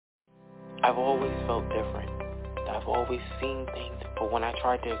I've always felt different. I've always seen things, but when I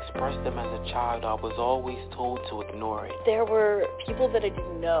tried to express them as a child, I was always told to ignore it. There were people that I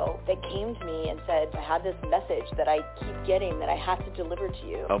didn't know that came to me and said, I have this message that I keep getting that I have to deliver to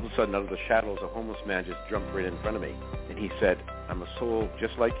you. All of a sudden, out of the shadows, a homeless man just jumped right in front of me, and he said, I'm a soul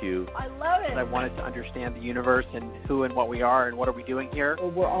just like you. I love it. I wanted to understand the universe and who and what we are and what are we doing here.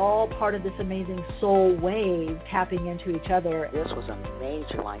 We're all part of this amazing soul wave tapping into each other. This was a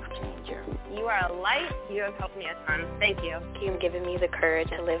major life changer. You are a light. You have helped me a ton. Thank you. You've given me the courage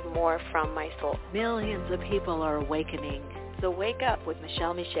to live more from my soul. Millions of people are awakening. So Wake Up with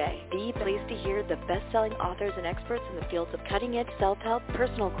Michelle Miche, the place to hear the best-selling authors and experts in the fields of cutting-edge self-help,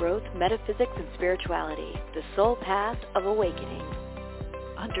 personal growth, metaphysics, and spirituality. The soul path of awakening.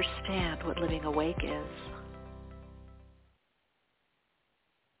 Understand what living awake is.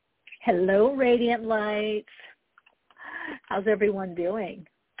 Hello, Radiant Lights. How's everyone doing?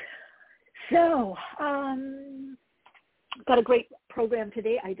 So, got a great program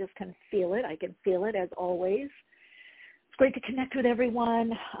today. I just can feel it. I can feel it as always. It's great to connect with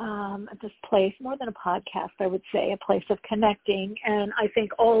everyone at this place, more than a podcast, I would say, a place of connecting. And I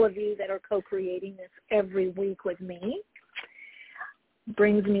thank all of you that are co-creating this every week with me. It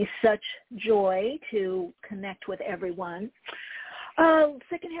brings me such joy to connect with everyone.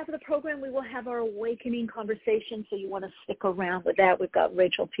 Second half of the program, we will have our awakening conversation, so you want to stick around with that. We've got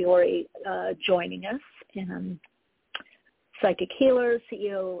Rachel Fiori joining us, and psychic healer,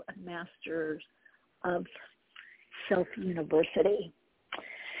 CEO and Masters of Self University.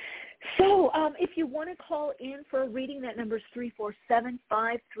 So if you want to call in for a reading, that number is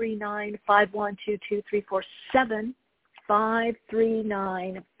 347-539-5122,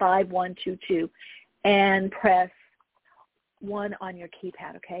 347-539-5122, and press 1 on your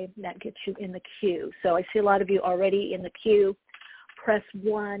keypad, okay? That gets you in the queue. So I see a lot of you already in the queue. Press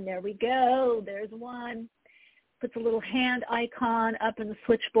 1. There we go. There's 1. Puts a little hand icon up in the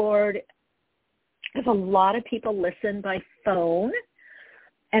switchboard. There's a lot of people listen by phone,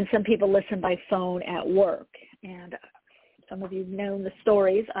 and some people listen by phone at work. And some of you have known the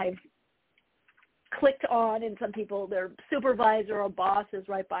stories. I've clicked on, and some people, their supervisor or boss is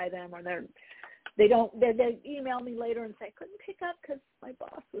right by them, or they email me later and say, I couldn't pick up because my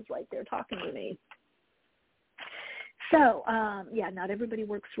boss was right there talking to me. So, not everybody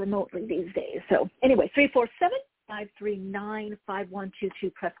works remotely these days. So anyway,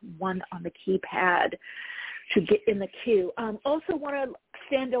 347-539-5122, press 1 on the keypad to get in the queue. Also want to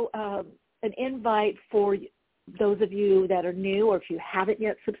send an invite for those of you that are new, or if you haven't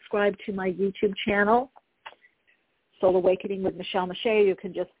yet subscribed to my YouTube channel, Soul Awakening with Michelle Miche. You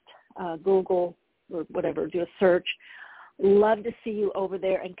can just Google or whatever, do a search. Love to see you over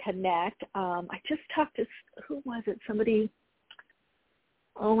there and connect. I just talked to, who was it? Somebody,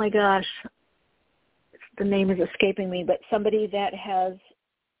 oh my gosh, the name is escaping me, but somebody that has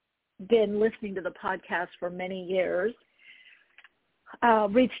been listening to the podcast for many years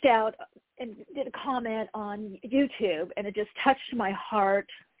reached out and did a comment on YouTube, and it just touched my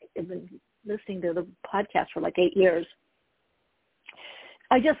heart. I've been listening to the podcast for like 8 years.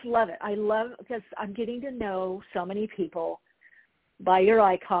 I just love it. I love, because I'm getting to know so many people by your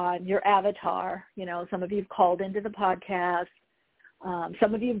icon, your avatar. You know, some of you have called into the podcast.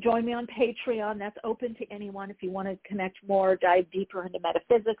 Some of you have joined me on Patreon. That's open to anyone. If you want to connect more, dive deeper into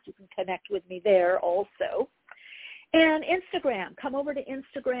metaphysics, you can connect with me there also. And Instagram. Come over to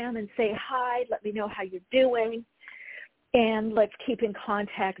Instagram and say hi. Let me know how you're doing. And let's keep in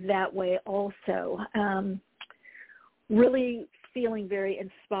contact that way also. Really feeling very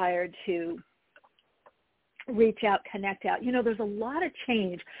inspired to reach out, connect out. You know, there's a lot of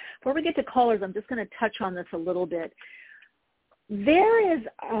change. Before we get to callers, I'm just going to touch on this a little bit. There is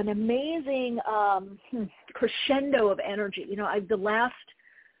an amazing crescendo of energy. You know, the last,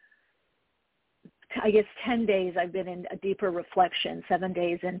 I guess, 10 days I've been in a deeper reflection, 7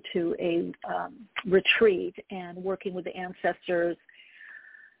 days into a retreat and working with the ancestors,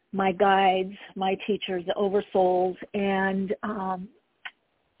 my guides, my teachers, the oversouls, and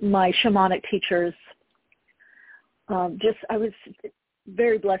my shamanic teachers. I was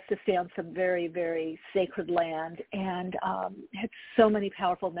very blessed to stay on some very, very sacred land, and had so many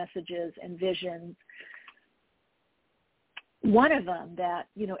powerful messages and visions. One of them that,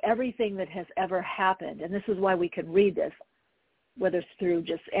 you know, everything that has ever happened, and this is why we can read this, whether it's through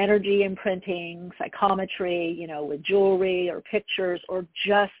just energy imprinting, psychometry, you know, with jewelry or pictures, or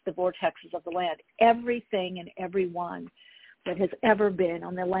just the vortexes of the land. Everything and everyone that has ever been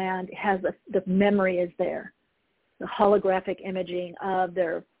on the land has the memory is there, the holographic imaging of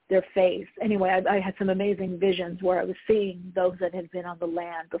their face. Anyway, I had some amazing visions where I was seeing those that had been on the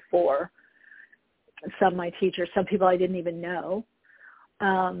land before some of my teachers, some people I didn't even know.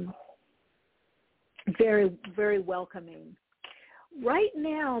 Very, very welcoming. Right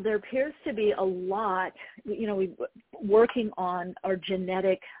now, there appears to be a lot, we're working on our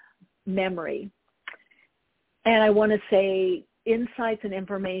genetic memory. And I want to say insights and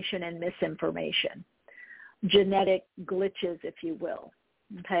information and misinformation, genetic glitches, if you will,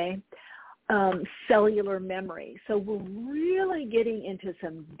 okay? Cellular memory. So we're really getting into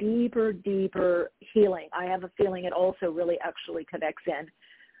some deeper healing. I have a feeling it also really actually connects in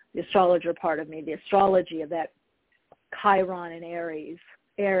the astrologer part of me, the astrology of that Chiron and Aries,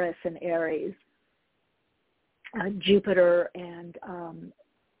 Eris and Aries, Jupiter and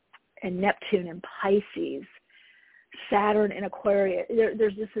Neptune and Pisces, Saturn and Aquarius.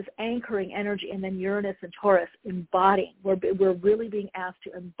 There's just this anchoring energy, and then Uranus and Taurus embodying. We're really being asked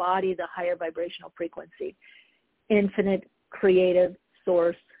to embody the higher vibrational frequency, infinite creative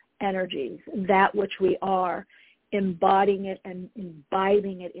source energies, that which we are, embodying it and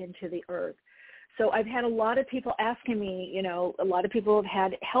imbibing it into the earth. So I've had a lot of people asking me, a lot of people have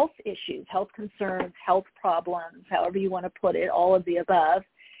had health issues, health concerns, health problems, however you want to put it, all of the above.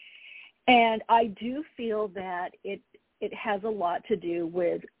 And I do feel that it has a lot to do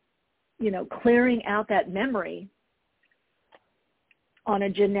with, clearing out that memory on a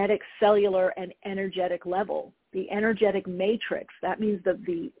genetic, cellular, and energetic level. The energetic matrix, that means that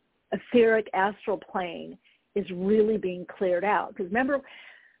the etheric astral plane is really being cleared out. Because remember,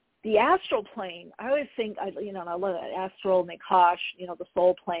 the astral plane, I always think, I love that, astral, nakash, the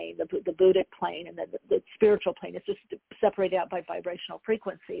soul plane, the Buddhic plane, and the spiritual plane. It's just separated out by vibrational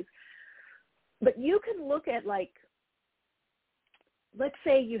frequencies. But you can look at, let's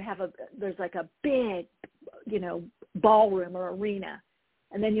say there's like a big, ballroom or arena,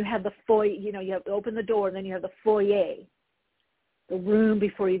 and then you have the foyer, you have to open the door, and then you have the foyer, the room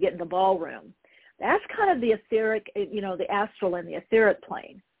before you get in the ballroom. That's kind of the etheric, the astral and the etheric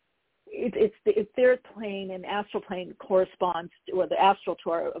plane. It's the etheric plane and astral plane corresponds to, or the astral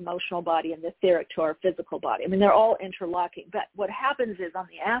to our emotional body and the etheric to our physical body. I mean, they're all interlocking. But what happens is on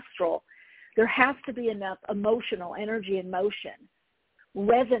the astral, there has to be enough emotional energy and motion,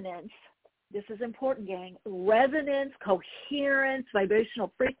 resonance. This is important, gang. Resonance, coherence,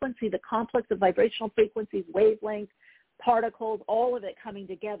 vibrational frequency, the complex of vibrational frequencies, wavelengths, particles, all of it coming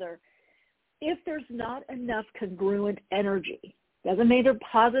together. If there's not enough congruent energy, doesn't mean they're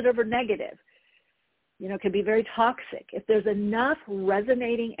positive or negative, it can be very toxic. If there's enough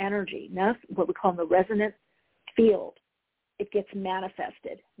resonating energy, enough what we call the resonant field, it gets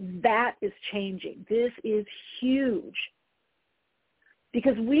manifested. That is changing. This is huge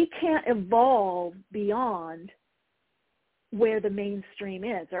because we can't evolve beyond where the mainstream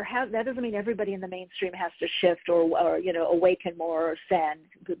is. That doesn't mean everybody in the mainstream has to shift or awaken more or ascend.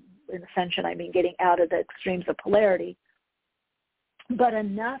 In ascension, I mean getting out of the extremes of polarity. But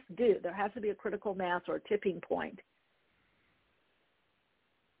enough do. There has to be a critical mass or a tipping point.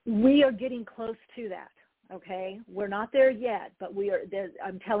 We are getting close to that, okay? We're not there yet, but we are.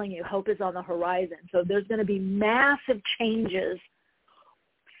 I'm telling you, hope is on the horizon. So there's going to be massive changes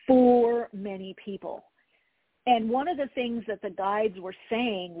for many people. And one of the things that the guides were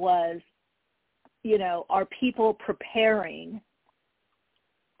saying was, are people preparing,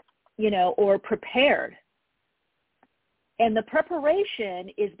 or prepared? And the preparation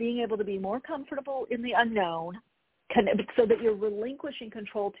is being able to be more comfortable in the unknown so that you're relinquishing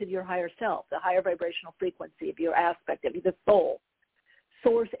control to your higher self, the higher vibrational frequency of your aspect of you, the soul,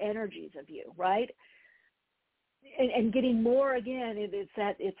 source energies of you, right? And getting more, again, it's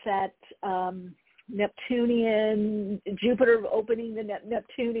that Neptunian, Jupiter opening the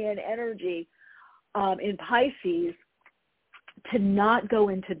Neptunian energy in Pisces to not go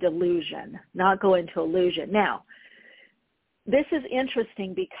into delusion, not go into illusion. Now, this is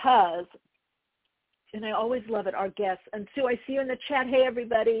interesting because, and I always love it, our guests. And Sue, I see you in the chat. Hey,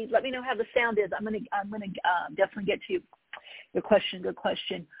 everybody, let me know how the sound is. I'm gonna definitely get to your question. Good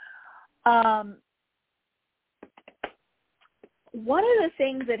question. One of the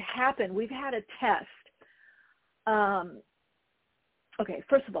things that happened, we've had a test. Okay,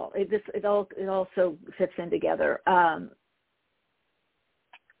 first of all, it also fits in together.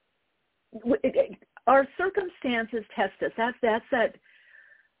 Our circumstances test us. That's that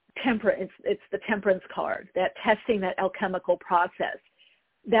temperance. It's the temperance card. That testing, that alchemical process,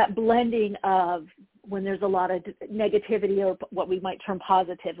 that blending of when there's a lot of negativity or what we might term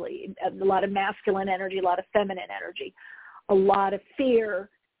positively, a lot of masculine energy, a lot of feminine energy, a lot of fear,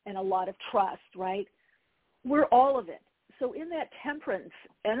 and a lot of trust. Right? We're all of it. So in that temperance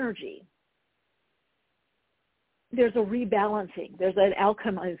energy, there's a rebalancing. There's an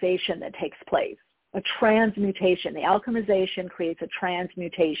alchemization that takes place. a transmutation. The alchemization creates a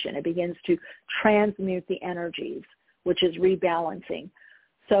transmutation. It begins to transmute the energies, which is rebalancing,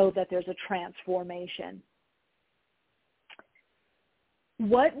 so that there's a transformation.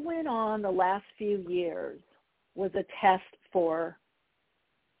 What went on the last few years was a test for,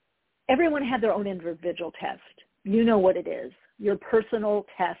 everyone had their own individual test. You know what it is, your personal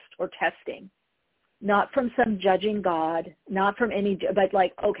test or testing. Not from some judging God, not from any, but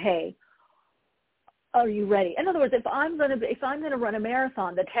like, okay, are you ready? In other words, if I'm gonna run a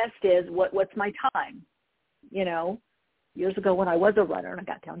marathon, the test is what's my time? You know, years ago when I was a runner and I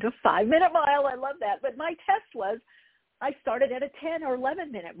got down to a 5-minute mile, I love that. But my test was, I started at a 10 or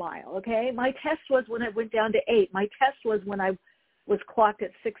 11-minute mile. Okay, my test was when I went down to 8. My test was when I was clocked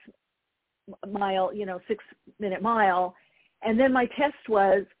at 6-minute mile, and then my test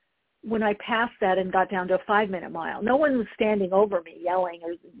was when I passed that and got down to a 5-minute mile. No one was standing over me, yelling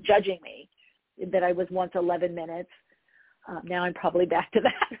or judging me that I was once 11 minutes. Now I'm probably back to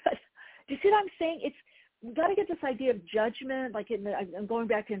that. Do you see what I'm saying? We've got to get this idea of judgment. Like I'm going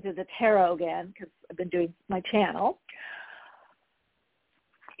back into the tarot again because I've been doing my channel.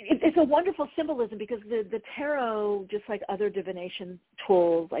 It's a wonderful symbolism because the tarot, just like other divination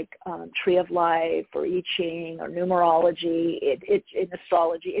tools like Tree of Life or I Ching or numerology, in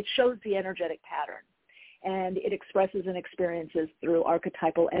astrology, it shows the energetic pattern. And it expresses and experiences through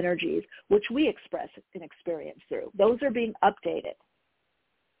archetypal energies, which we express and experience through. Those are being updated.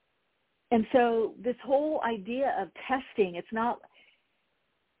 And so this whole idea of testing, it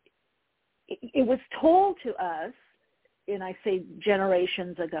was told to us, and I say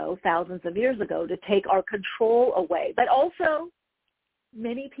generations ago, thousands of years ago, to take our control away. But also,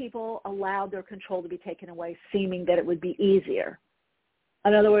 many people allowed their control to be taken away, seeming that it would be easier.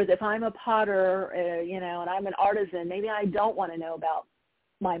 In other words, if I'm a potter, and I'm an artisan, maybe I don't want to know about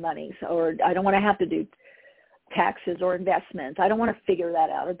my money, or I don't want to have to do taxes or investments. I don't want to figure that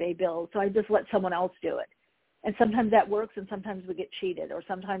out or pay bills, so I just let someone else do it. And sometimes that works, and sometimes we get cheated, or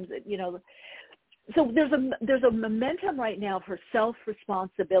sometimes, So there's a momentum right now for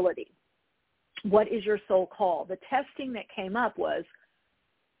self-responsibility. What is your soul call? The testing that came up was,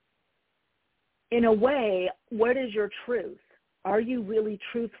 in a way, what is your truth? Are you really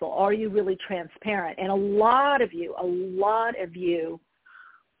truthful? Are you really transparent? And a lot of you, in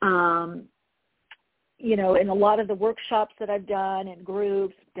a lot of the workshops that I've done and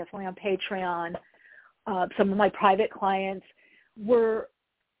groups, definitely on Patreon, some of my private clients were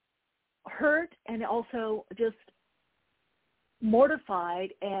hurt and also just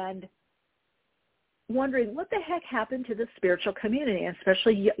mortified and wondering what the heck happened to the spiritual community,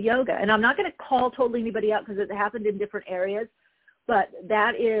 especially yoga. And I'm not going to call totally anybody out because it happened in different areas, but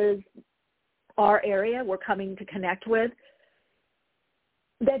that is our area we're coming to connect with,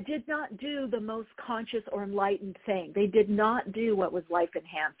 that did not do the most conscious or enlightened thing. They did not do what was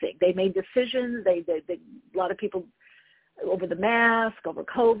life-enhancing. They made decisions. A lot of people over the mask, over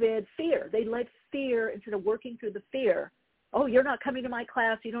COVID, fear. They let fear, instead of working through the fear, oh, you're not coming to my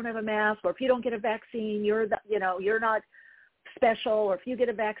class, you don't have a mask, or if you don't get a vaccine, you're not special, or if you get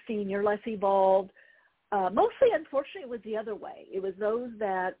a vaccine, you're less evolved. Mostly, unfortunately, it was the other way. It was those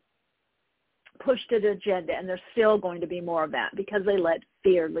that pushed an agenda, and there's still going to be more of that because they let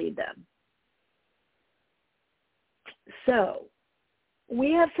fear lead them. So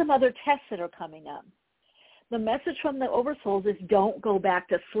we have some other tests that are coming up. The message from the Oversouls is don't go back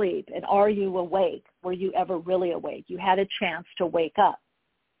to sleep. And are you awake? Were you ever really awake? You had a chance to wake up.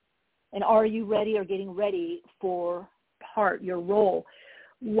 And are you ready or getting ready for your role?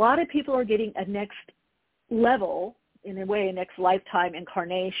 A lot of people are getting a next level, in a way, a next lifetime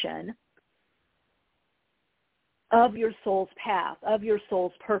incarnation of your soul's path, of your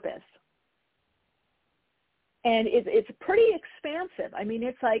soul's purpose. And it's pretty expansive. I mean,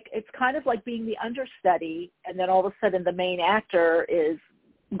 it's kind of like being the understudy, and then all of a sudden the main actor is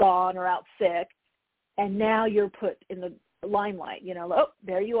gone or out sick, and now you're put in the limelight. Oh,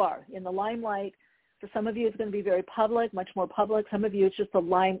 there you are in the limelight. For some of you, it's going to be very public, much more public. Some of you, it's just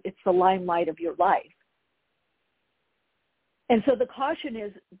it's the limelight of your life. And so the caution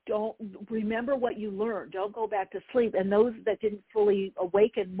is, don't remember what you learned. Don't go back to sleep. And those that didn't fully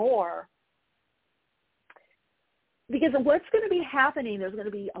awaken more, because of what's going to be happening, there's going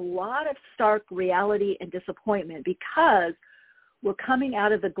to be a lot of stark reality and disappointment because we're coming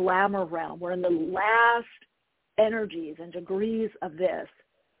out of the glamour realm. We're in the last energies and degrees of this,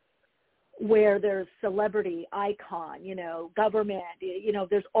 where there's celebrity, icon, government,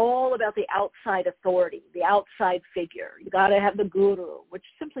 there's all about the outside authority, the outside figure. You got to have the guru, which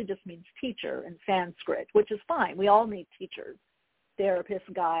simply just means teacher in Sanskrit, which is fine. We all need teachers.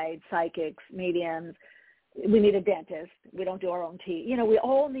 therapists, guides, psychics, mediums. We need a dentist. We don't do our own teeth. We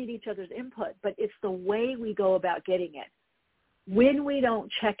all need each other's input, but it's the way we go about getting it. When we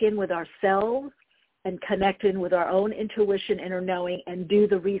don't check in with ourselves and connect in with our own intuition, inner knowing, and do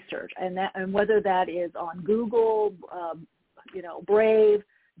the research, and whether that is on Google, Brave,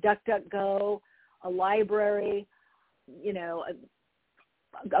 DuckDuckGo, a library,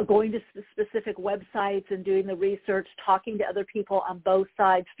 going to specific websites and doing the research, talking to other people on both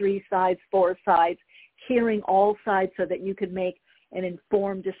sides, 3 sides, 4 sides, hearing all sides so that you can make an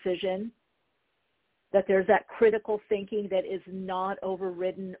informed decision, that there's that critical thinking that is not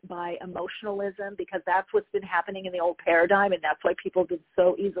overridden by emotionalism, because that's what's been happening in the old paradigm, and that's why people have been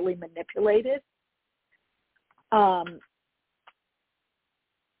so easily manipulated.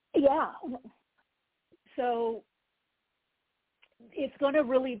 So it's going to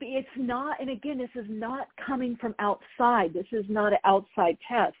really be, it's not, and again, this is not coming from outside. This is not an outside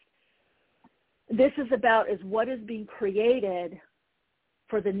test. This is about what is being created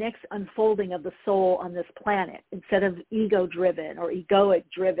for the next unfolding of the soul on this planet, instead of ego-driven or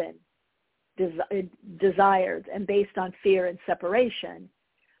egoic-driven desires and based on fear and separation.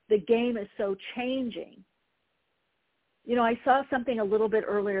 The game is so changing. I saw something a little bit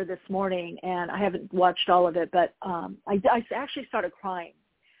earlier this morning, and I haven't watched all of it, but I actually started crying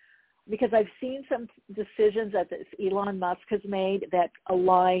because I've seen some decisions that Elon Musk has made that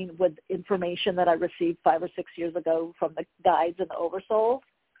align with information that I received 5 or 6 years ago from the guides and the oversouls.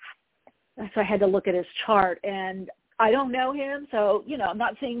 So I had to look at his chart, and I don't know him, so, I'm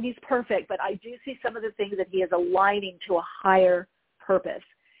not saying he's perfect, but I do see some of the things that he is aligning to a higher purpose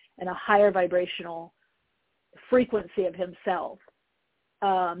and a higher vibrational frequency of himself,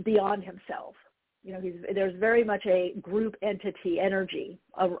 beyond himself. There's very much a group entity energy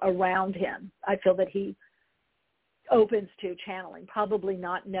around him. I feel that he opens to channeling, probably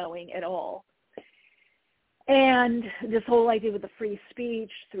not knowing at all. And this whole idea with the free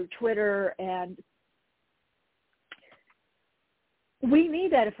speech through Twitter, and we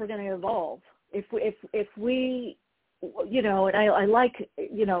need that if we're going to evolve. If we and I like,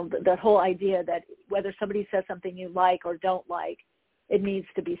 that whole idea that whether somebody says something you like or don't like, it needs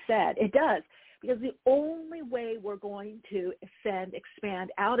to be said. It does, because the only way we're going to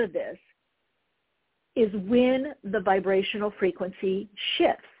expand out of this is when the vibrational frequency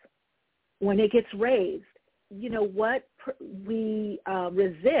shifts, when it gets raised. What we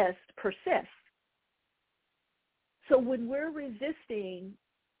resist persists. So when we're resisting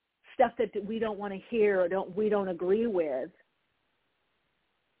stuff that we don't want to hear or we don't agree with,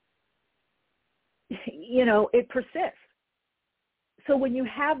 it persists. So when you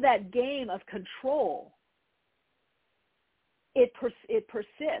have that game of control, it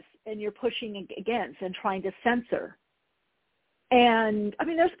persists, and you're pushing against and trying to censor. And,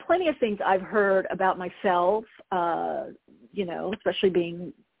 there's plenty of things I've heard about myself, especially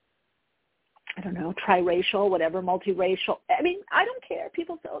being, triracial, whatever, multiracial. I don't care.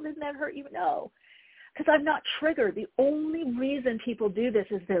 People say, oh, doesn't that hurt you? No, because I'm not triggered. The only reason people do this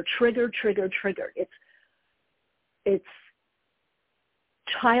is they're triggered. It's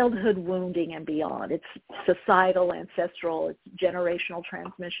childhood wounding and beyond. It's societal, ancestral, it's generational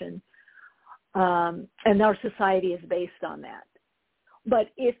transmission. And our society is based on that.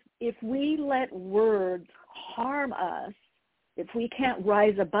 But if we let words harm us, if we can't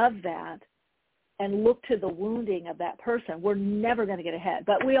rise above that and look to the wounding of that person, we're never going to get ahead.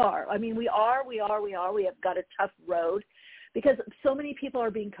 But we are. We have got a tough road, because so many people are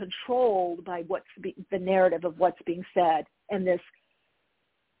being controlled by the narrative of what's being said, and this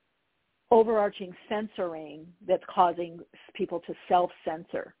overarching censoring that's causing people to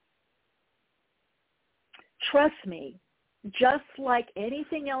self-censor. Trust me, just like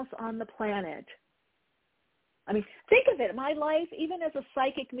anything else on the planet, think of it, my life, even as a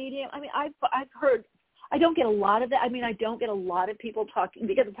psychic medium, I've heard, I don't get a lot of that. I don't get a lot of people talking,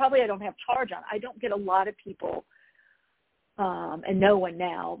 because probably I don't have charge on. I don't get a lot of people, and no one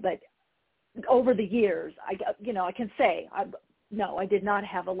now, but over the years, I can say, I did not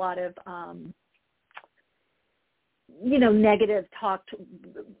have a lot of, negative talk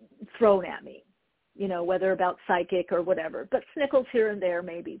thrown at me, whether about psychic or whatever, but snickles here and there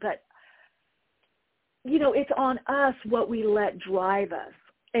maybe. But, it's on us what we let drive us.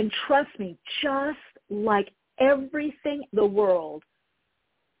 And trust me, just like everything in the world,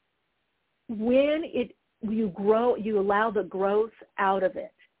 when you grow, you allow the growth out of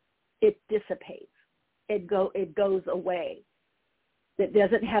it, it dissipates. It goes away. It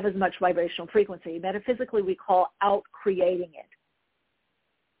doesn't have as much vibrational frequency. Metaphysically, we call out-creating it.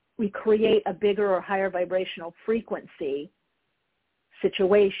 We create a bigger or higher vibrational frequency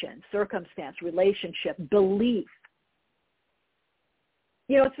situation, circumstance, relationship, belief.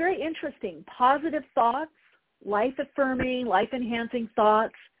 You know, it's very interesting. Positive thoughts, life-affirming, life-enhancing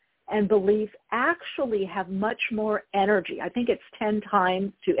thoughts and beliefs actually have much more energy. I think it's 10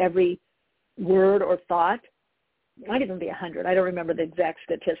 times to every word or thought. It might even be 100. I don't remember the exact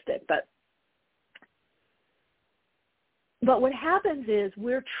statistic, but what happens is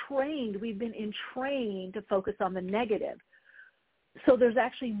we've been entrained to focus on the negative. So there's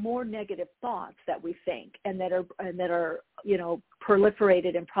actually more negative thoughts that we think and that are, you know,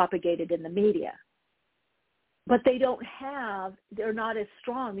 proliferated and propagated in the media. But they're not as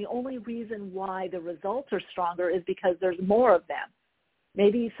strong. The only reason why the results are stronger is because there's more of them.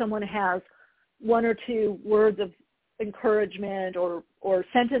 Maybe someone has one or two words of encouragement or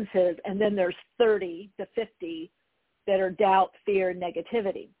sentences, and then there's 30 to 50 that are doubt, fear, and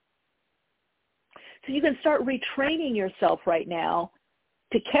negativity. So you can start retraining yourself right now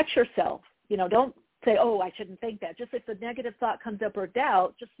to catch yourself. You know, don't say, oh, I shouldn't think that. Just if a negative thought comes up or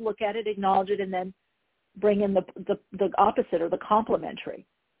doubt, just look at it, acknowledge it, and then bring in the opposite or the complementary.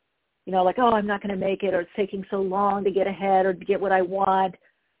 You know, like, oh, I'm not going to make it, or it's taking so long to get ahead or to get what I want.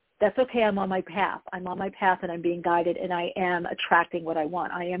 That's okay. I'm on my path. I'm on my path and I'm being guided, and I am attracting what I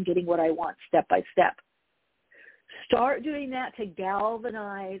want. I am getting what I want step by step. Start doing that to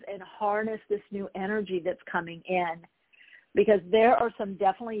galvanize and harness this new energy that's coming in, because there are some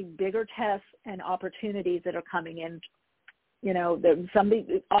definitely bigger tests and opportunities that are coming in. You know, there's some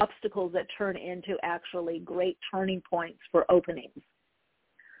obstacles that turn into actually great turning points for openings.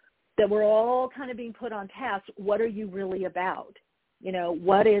 That we're all kind of being put on task. What are you really about? You know,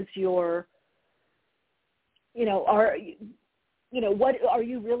 what is your, you know, what are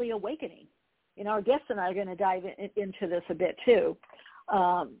you really awakening? You know, our guests and I are going to dive into this a bit too.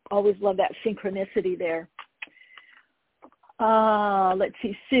 Always love that synchronicity there. Let's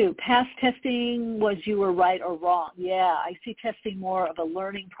see, Sue. Past testing was you were right or wrong. Yeah, I see testing more of a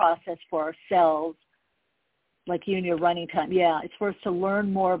learning process for ourselves, like you and your running time. Yeah, it's for us to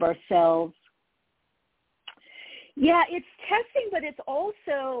learn more of ourselves. Yeah, it's testing, but it's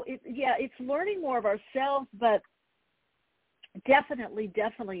also, it's learning more of ourselves, but definitely,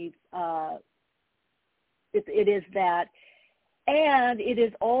 it is that. And it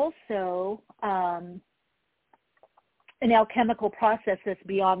is also an alchemical process that's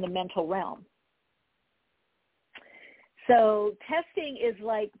beyond the mental realm. So testing is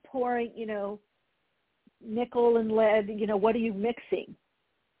like pouring, you know, nickel and lead, you know, what are you mixing,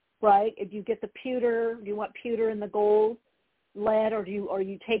 right? If you get the pewter, do you want pewter in the gold, lead, or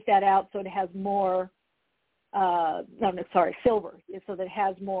you take that out so it has more, silver, so that it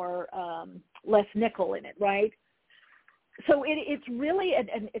has more, less nickel in it, right? So it's really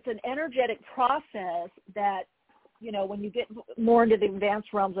it's an energetic process that, you know, when you get more into the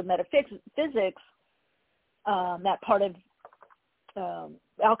advanced realms of metaphysics, that part of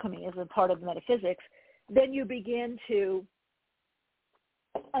alchemy is a part of metaphysics, then you begin to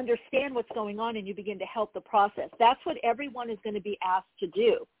understand what's going on and you begin to help the process. That's what everyone is going to be asked to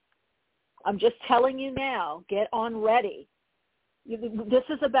do. I'm just telling you now, get on ready. This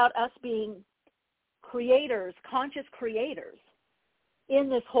is about us being creators, conscious creators in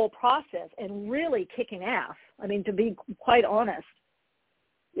this whole process and really kicking ass. I mean, to be quite honest,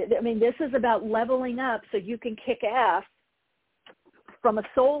 I mean, this is about leveling up so you can kick ass from a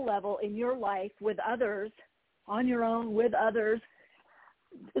soul level in your life with others, on your own, with others.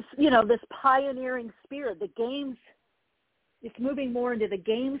 It's, you know, this pioneering spirit, the games, it's moving more into the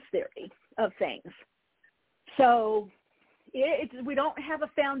games theory of things. So we don't have a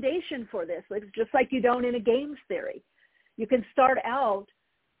foundation for this. It's just like you don't in a games theory. You can start out,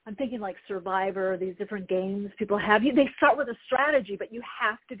 I'm thinking like Survivor, these different games people have. They start with a strategy, but you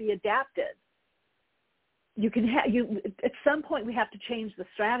have to be adaptive. At some point we have to change the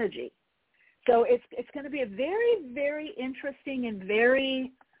strategy. So it's going to be a very, very interesting and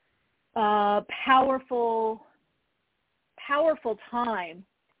very powerful time.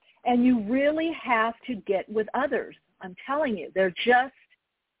 And you really have to get with others. I'm telling you, they're just,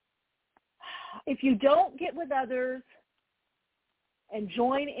 if you don't get with others and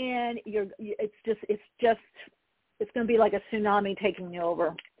join in, it's going to be like a tsunami taking you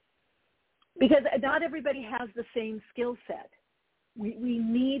over. Because not everybody has the same skill set. We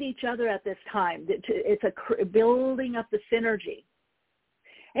need each other at this time. It's building up the synergy.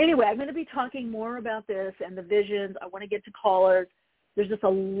 Anyway, I'm going to be talking more about this and the visions. I want to get to callers. There's just a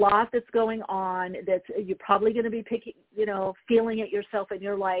lot that's going on that you're probably going to be feeling it yourself in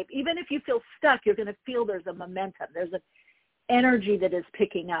your life. Even if you feel stuck, you're going to feel there's a momentum. There's an energy that is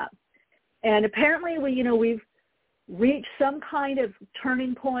picking up. And apparently, we've reach some kind of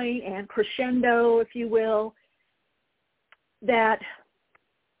turning point and crescendo, if you will, that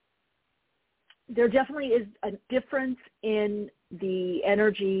there definitely is a difference in the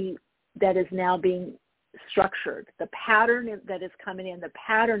energy that is now being structured, the pattern that is coming in, the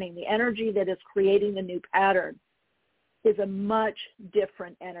patterning, the energy that is creating the new pattern is a much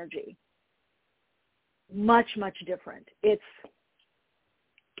different energy. Much, much different.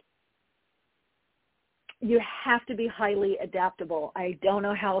 You have to be highly adaptable. I don't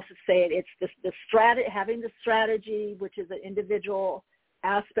know how else to say it. It's having the strategy, which is an individual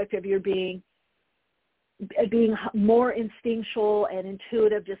aspect of your being more instinctual and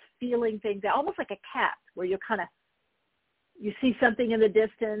intuitive, just feeling things, almost like a cat, where you see something in the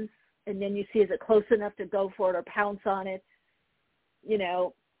distance, and then you see, is it close enough to go for it or pounce on it,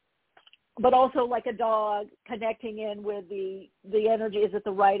 but also like a dog, connecting in with the energy. Is it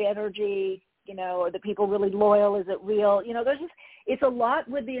the right energy? Are the people really loyal? Is it real? It's a lot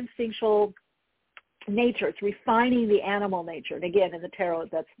with the instinctual nature. It's refining the animal nature. And again, in the tarot,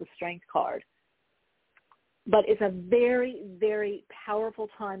 that's the strength card. But it's a very, very powerful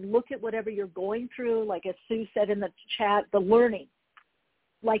time. Look at whatever you're going through, like as Sue said in the chat, the learning.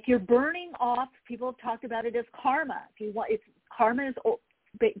 Like you're burning off, people have talked about it as karma. Karma is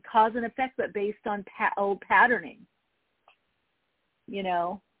cause and effect, but based on old patterning.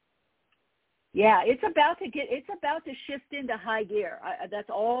 Yeah, it's about to shift into high gear. That's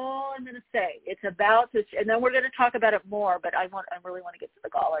all I'm going to say. It's about to, and then we're going to talk about it more. But I really want to get to the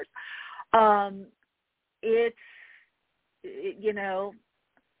callers.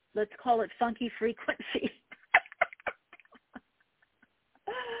 Let's call it funky frequency.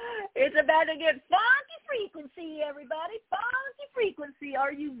 It's about to get funky frequency, everybody. Funky frequency.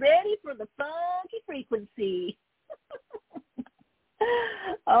 Are you ready for the funky frequency?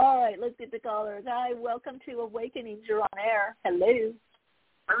 All right, let's get the callers. Hi, welcome to Awakening. You're on air. Hello.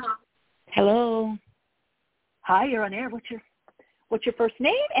 Hello. Hi, you're on air. What's your first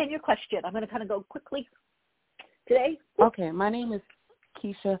name and your question? I'm going to kind of go quickly today. Okay, my name is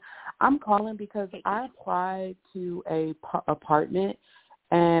Keisha. I'm calling because I applied to a apartment,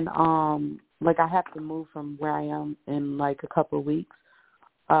 and I have to move from where I am in like a couple of weeks.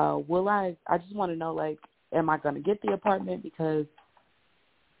 I just want to know, am I going to get the apartment? Because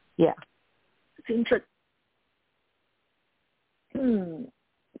yeah. Seems like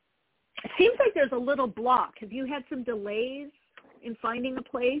there's a little block. Have you had some delays in finding a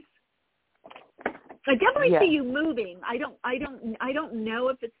place? I definitely see you moving. I don't know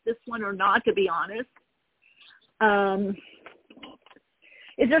if it's this one or not, to be honest.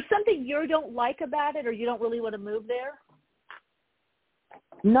 Is there something you don't like about it, or you don't really want to move there?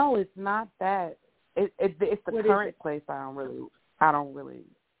 No, it's not that. It's the current place I don't really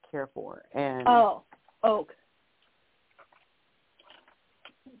care for. And okay.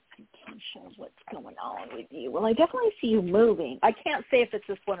 Keisha, what's going on with you? Well, I definitely see you moving. I can't say if it's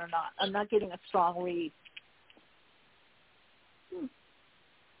this one or not. I'm not getting a strong read.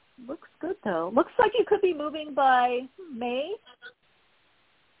 Looks good, though. Looks like you could be moving by May.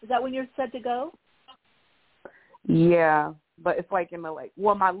 Is that when you're set to go? Yeah, but it's like in the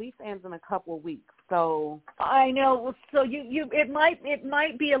my lease ends in a couple of weeks, so I know. So it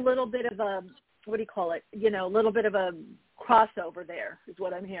might be a little bit of a, what do you call it? A little bit of a crossover there is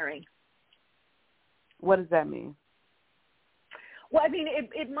what I'm hearing. What does that mean? Well, I mean,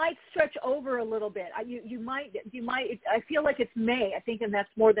 it might stretch over a little bit. You might. I feel like it's May. I think, and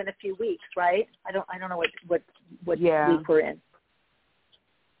that's more than a few weeks, right? I don't know what week we're in.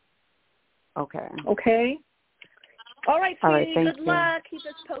 Okay. Okay. All right, sweetie. All right, Good luck. Keep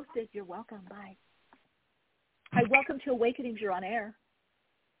us posted. You're welcome. Bye. Hi, welcome to Awakenings. You're on air.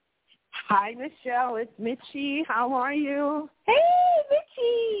 Hi, Michelle. It's Mitchie. How are you? Hey,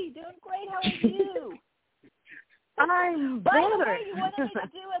 Mitchie. Doing great. How are you? I'm By better. the way, you wanted me to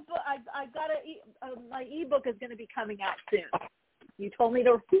do a book. I've got my ebook is going to be coming out soon. You told me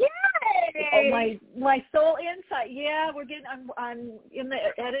to. Yay! My soul insight. Yeah, I'm in the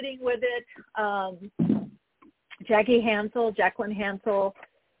editing with it. Jacqueline Hansel,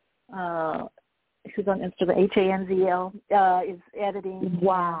 who's on Instagram, HANZL, is editing.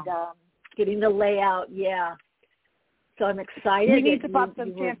 Wow. And getting the layout. Yeah. So I'm excited. We need to pop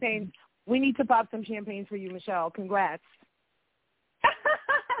some champagne. We need to pop some champagne for you, Michelle. Congrats.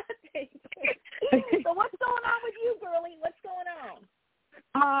 Thank you. So what's going on with you, girlie? What's going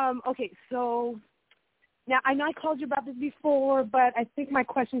on? Okay, so now I know I called you about this before, but I think my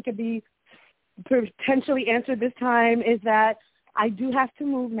question could be potentially answered this time, is that I do have to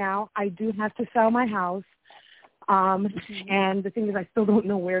move now. I do have to sell my house. And the thing is, I still don't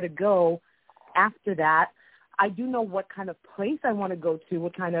know where to go after that. I do know what kind of place I want to go to,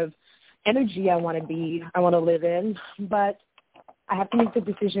 what kind of energy I want to live in, but I have to make the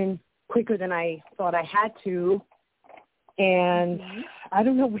decision quicker than I thought I had to, and I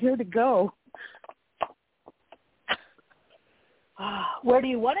don't know where to go. Where do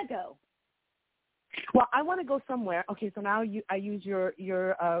you want to go? Well, I want to go somewhere. Okay, so now I use your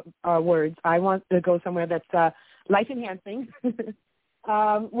words. I want to go somewhere that's life-enhancing,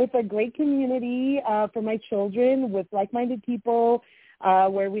 with a great community for my children, with like-minded people,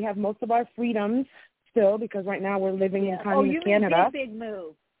 where we have most of our freedoms still, because right now we're living in communist Canada. Big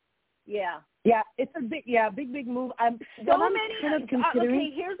move. Yeah. Yeah, it's a big move. Okay,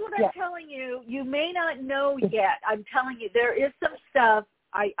 here's what I'm telling you. You may not know yet. I'm telling you, there is some stuff.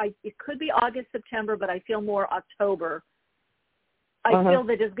 It could be August, September, but I feel more October. I feel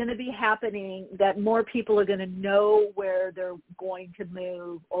that is going to be happening, that more people are going to know where they're going to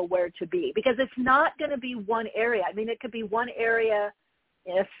move or where to be, because it's not going to be one area. I mean, it could be one area,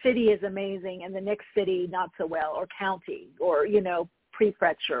 a city is amazing, and the next city not so well, or county, or,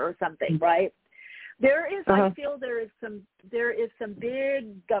 prefecture or something, right? There is, I feel there is some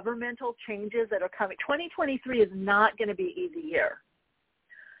big governmental changes that are coming. 2023 is not going to be an easy year.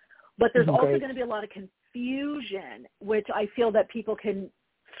 But there's also going to be a lot of confusion, which I feel that people can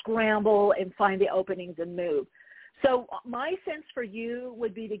scramble and find the openings and move. So my sense for you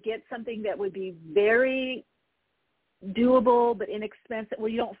would be to get something that would be very doable but inexpensive, where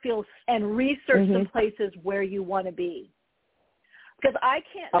you don't feel, and research some places where you want to be. Because I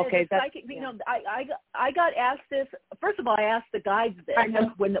can't, I got asked this. First of all, I asked the guides this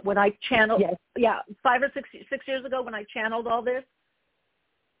when I channeled, 5 or 6 years ago when I channeled all this.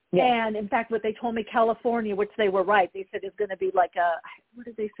 Yes. And, in fact, what they told me, California, which they were right, they said it's going to be like what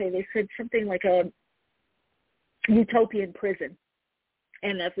did they say? They said something like a utopian prison.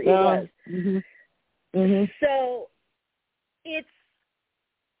 And that's what it was. Mm-hmm. So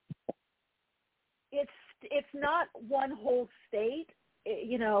it's not one whole state.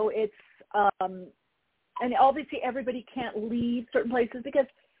 It's and obviously everybody can't leave certain places because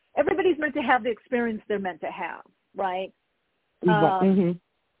everybody's meant to have the experience they're meant to have, right? So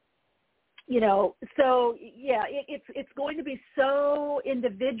it's going to be so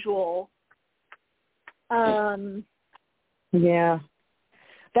individual. That's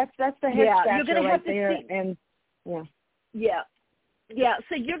the head scratcher right there, and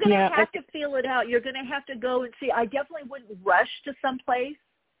so you're going to have to feel it out. You're going to have to go and see. I definitely wouldn't rush to some place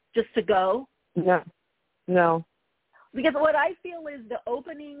just to go. No. Because what I feel is the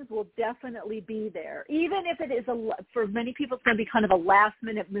openings will definitely be there. Even if it is, for many people, it's going to be kind of a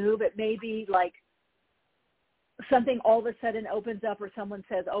last-minute move. It may be like something all of a sudden opens up, or someone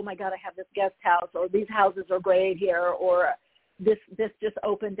says, oh, my God, I have this guest house, or these houses are great here, or this just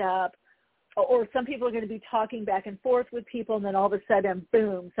opened up. Or some people are going to be talking back and forth with people, and then all of a sudden,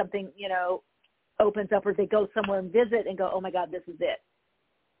 boom, something, opens up, or they go somewhere and visit and go, oh, my God, this is it.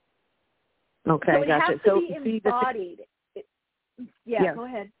 Okay, so it gotcha. has to be embodied. Go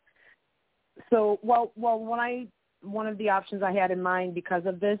ahead. So, one of the options I had in mind because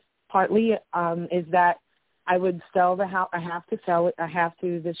of this partly is that I would sell the house. I have to sell it. I have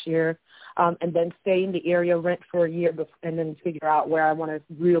to this year, and then stay in the area, rent for a year, and then figure out where I want to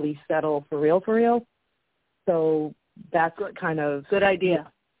really settle for real. So that's kind of good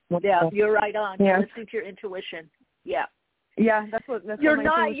idea. Yeah, you're right on. Yeah. Listen to your intuition. Yeah. Yeah, that's what my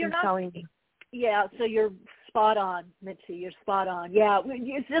intuition's telling me. Yeah, so you're spot on, Mitzi. You're spot on. Yeah,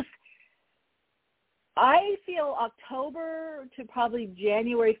 it's just, I feel October to probably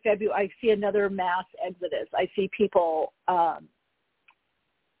January, February, I see another mass exodus. I see people, up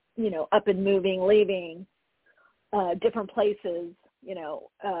and moving, leaving different places,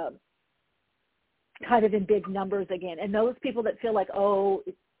 kind of in big numbers again. And those people that feel like, oh,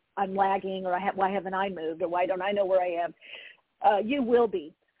 I'm lagging, or why haven't I moved, or why don't I know where I am? You will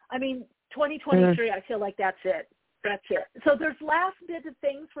be. I mean, 2023, I feel like that's it. That's it. So there's last bit of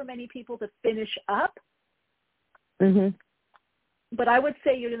things for many people to finish up. But I would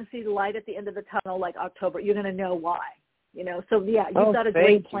say you're going to see the light at the end of the tunnel, like October. You're going to know why. So yeah, you've got a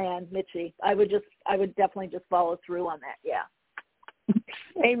great plan, Mitzi. I would definitely just follow through on that. Yeah.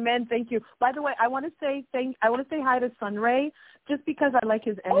 Amen. Thank you. By the way, I want to say hi to Sunray, just because I like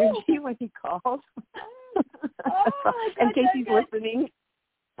his energy when he calls. In case he's listening.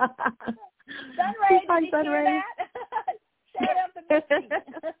 Sunray, did you hear that? Shout out to Mitzi.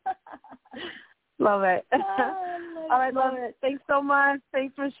 Love it. All right, love it. Thanks so much.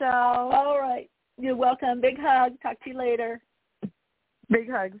 Thanks, Michelle. All right. You're welcome. Big hug. Talk to you later. Big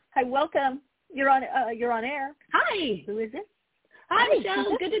hugs. Hi, welcome. You're on air. Hi. Who is it? Hi,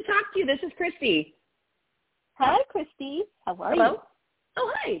 Michelle. Good to talk to you. This is Christy. Hi, Christy. How are Hello? you?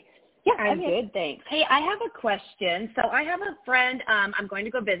 Oh, hi. Yeah, I'm good, thanks. Hey, I have a question. So I have a friend I'm going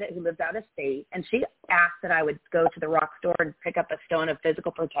to go visit who lives out of state, and she asked that I would go to the rock store and pick up a stone of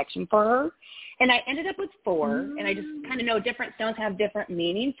physical protection for her. And I ended up with 4, and I just kind of know different stones have different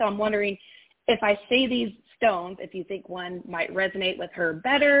meanings. So I'm wondering if I say these stones, if you think one might resonate with her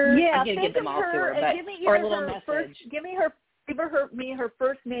better. Yeah, I'm going to give them all to her, but or a little message. Give me her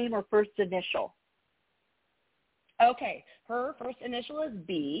first name or first initial. Okay, her first initial is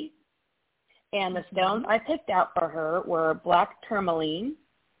B. And the stones I picked out for her were black tourmaline,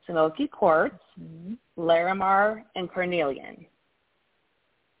 smoky quartz, larimar, and carnelian.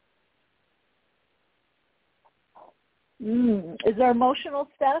 Is there emotional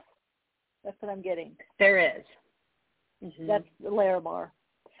stuff? That's what I'm getting. There is. That's larimar.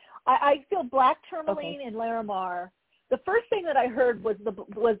 I feel black tourmaline and larimar. The first thing that I heard was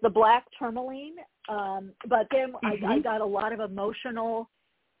the black tourmaline, but then I got a lot of emotional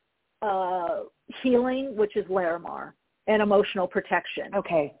healing, which is larimar, and emotional protection.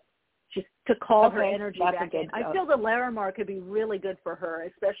 Okay. Just to call her energy That's back in. I feel the larimar could be really good for her,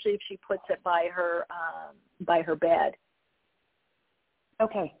 especially if she puts it by her bed.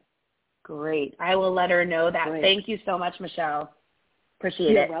 Okay. Great. I will let her know that. Great. Thank you so much, Michelle. Appreciate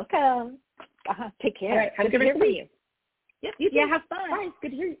it. You're welcome. Take care. All right. Have a good rest of you. Yep. You too. Have fun. Bye.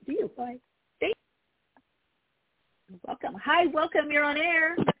 Good to hear you. Bye. Thanks. Welcome. Hi. Welcome. You're on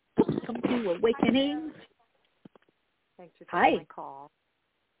air. Welcome to Awakening. Thanks for taking my call.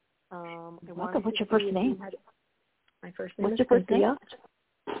 Welcome. What's your first name? My first name is Cynthia.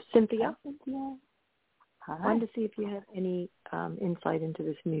 Cynthia. Cynthia. Hi. I wanted to see if you had any insight into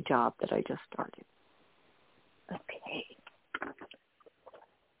this new job that I just started. Okay.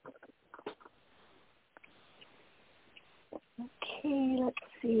 Okay, let's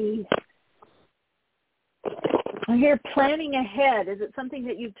see. I hear planning ahead. Is it something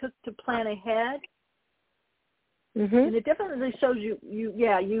that you took to plan ahead? And it definitely shows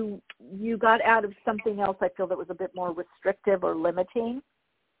you got out of something else I feel that was a bit more restrictive or limiting.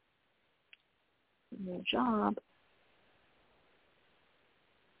 Your job.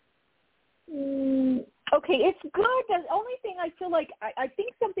 Okay, it's good. The only thing I feel like I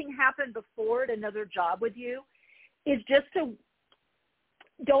think something happened before at another job with you is just to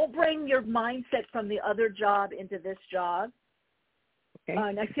don't bring your mindset from the other job into this job. Okay.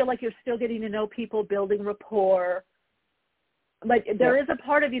 And I feel like you're still getting to know people, building rapport. But there is a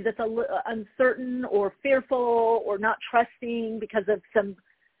part of you that's uncertain or fearful or not trusting because of some,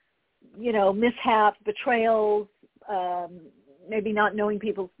 mishaps, betrayals, maybe not knowing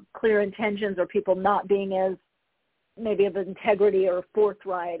people's clear intentions or people not being as maybe of integrity or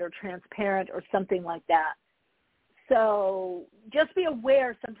forthright or transparent or something like that. So just be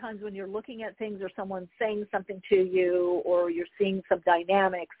aware sometimes when you're looking at things or someone's saying something to you or you're seeing some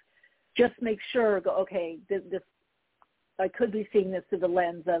dynamics, just make sure, okay, this I could be seeing this through the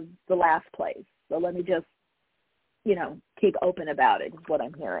lens of the last place. So let me just, keep open about it is what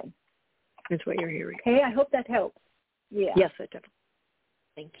I'm hearing. That's what you're hearing. Okay, I hope that helps. Yeah. Yes, it does.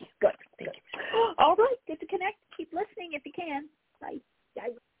 Thank you. Good. Thank you. All right, good to connect. Keep listening if you can. Bye. Bye.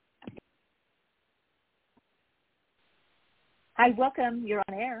 Hi, welcome. You're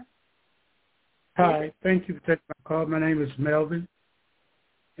on air. Hi, thank you for taking my call. My name is Melvin.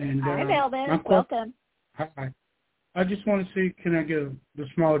 And hi, Melvin. Welcome. Hi. I just want to see, can I get the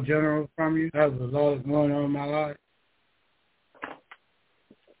small general from you? I have a lot going on in my life.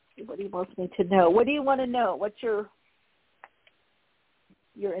 What do you want me to know? What do you want to know? What's your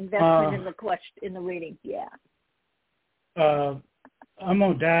investment in the question in the reading? Yeah. I'm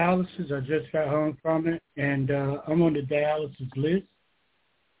on dialysis. I just got home from it, and I'm on the dialysis list.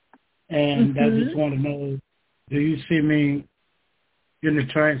 And I just want to know, do you see me in the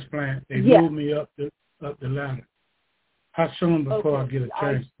transplant? They moved me up the ladder. How soon before I get a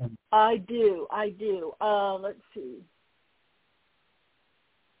transplant? I do. Let's see.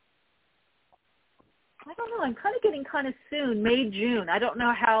 I don't know. I'm kind of getting kind of soon, May, June. I don't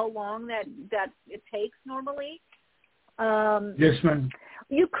know how long that it takes normally. Yes, ma'am.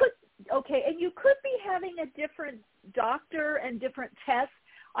 You could, and you could be having a different doctor and different tests.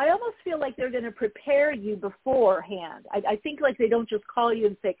 I almost feel like they're going to prepare you beforehand. I think like they don't just call you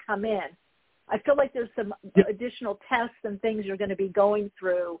and say, come in. I feel like there's some additional tests and things you're going to be going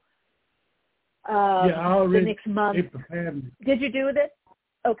through the next month. They prepared me. Did you do it?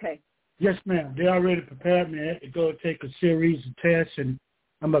 Okay. Yes, ma'am. They already prepared me. I had to go take a series of tests, and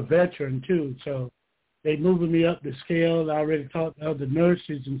I'm a veteran, too, so they moving me up the scale. I already talked to other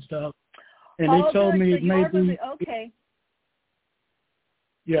nurses and stuff, and they told me it may be. Okay.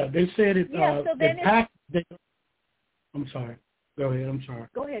 Yeah, they said it. Yeah, so then I'm sorry. Go ahead. I'm sorry.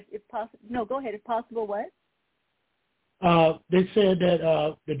 Go ahead. If possible. No, go ahead. If possible, what? They said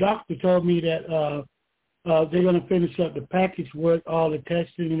that the doctor told me that they're going to finish up the package work, all the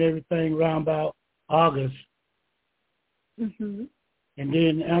testing and everything around about August. Mm-hmm. And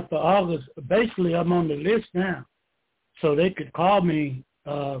then after August, basically I'm on the list now. So they could call me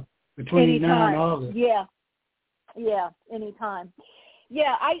between anytime. now and August. Yeah, anytime.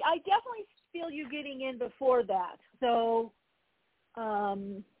 Yeah, I definitely feel you getting in before that. So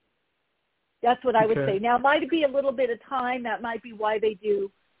that's what I would say. Now, it might be a little bit of time. That might be why they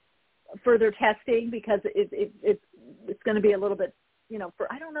do further testing, because it's going to be a little bit,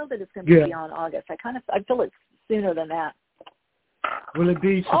 I don't know that it's going to be beyond August. I feel it's sooner than that. Will it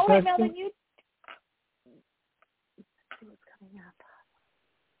be successful? All right, Melvin, let's see what's coming up.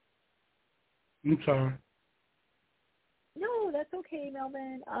 I'm sorry. No, that's okay,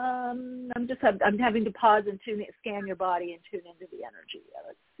 Melvin. I'm having to pause and scan your body and tune into the energy.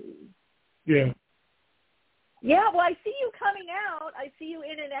 Let's see. Yeah. Yeah, well, I see you coming out. I see you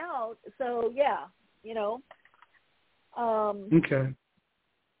in and out. So, yeah, okay.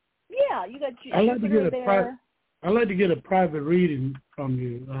 Yeah, you got I'd like to get a private reading from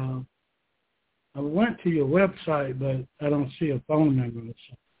you. I went to your website, but I don't see a phone number.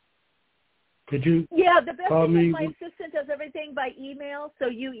 So. Could you the best call thing me? is my assistant does everything by email. So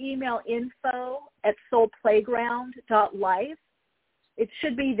you email info@soulplayground.life. It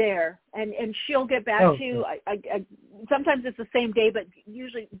should be there, and she'll get back to you. I sometimes it's the same day, but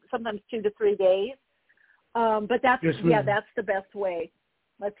usually sometimes 2 to 3 days. But that's that's the best way.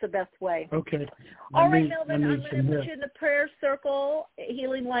 That's the best way. Okay. All right, Melvin, I'm going to put you in the prayer circle,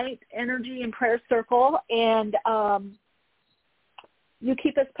 healing light energy and prayer circle, and you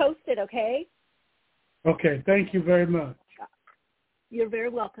keep us posted, okay? Okay. Thank you very much. You're very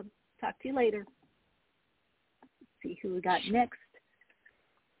welcome. Talk to you later. Let's see who we got next.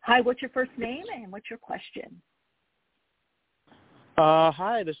 Hi, what's your first name and what's your question?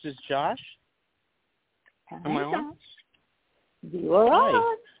 Hi, this is Josh. Am I on? You are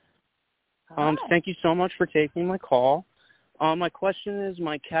on. Hi. Thank you so much for taking my call. My question is,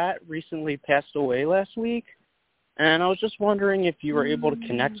 my cat recently passed away last week, and I was just wondering if you were able to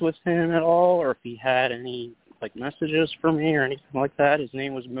connect with him at all, or if he had any messages for me or anything like that. His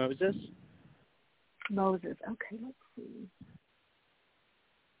name was Moses. Moses. Okay, let's see.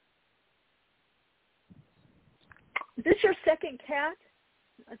 Is this your second cat?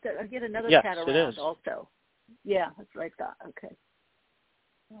 I get another cat around it is. Also. Yeah, that's what I thought. Okay.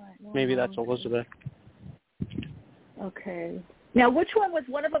 All right, maybe that's Elizabeth. Okay. Now, which one was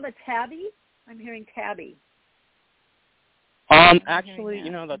one of them a Tabby? I'm hearing Tabby. Actually,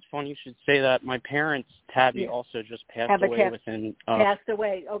 that's funny you should say that. My parents, Tabby, also just passed away within... passed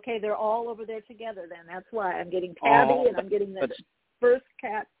away. Okay, they're all over there together then. That's why I'm getting Tabby and I'm getting the first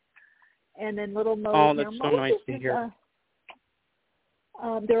cat and then little Moses. Oh, that's so nice to hear.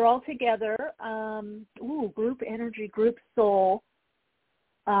 They're all together. Group energy, group soul.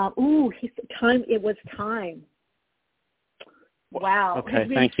 It was time. Wow. Okay,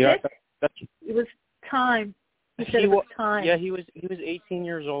 thank you. It was time. He said it was time. Yeah, he was 18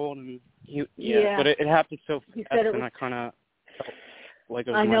 years old, and but it happened so fast, and I kind of felt like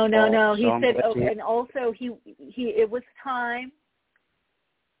it was my fault. No. He so said, and also he it was time.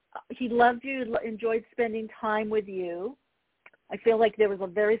 He loved you, enjoyed spending time with you. I feel like there was a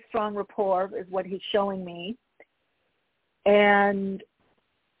very strong rapport, is what he's showing me. And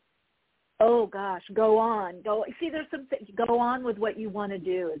oh gosh, go on. See, there's some things. Go on with what you want to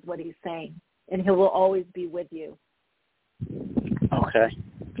do, is what he's saying, and he will always be with you. Okay.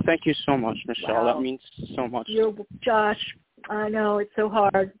 Thank you so much, Michelle. Wow. That means so much. Josh, I know it's so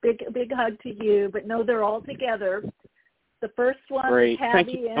hard. Big hug to you, but no, they're all together. The first one, Great.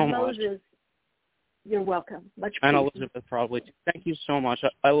 Tabby and Moses. Much. You're welcome. Much and appreciated. Elizabeth probably. Thank you so much.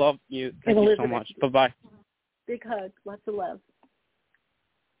 I love you. Thank you so much. Bye-bye. Big hug. Lots of love.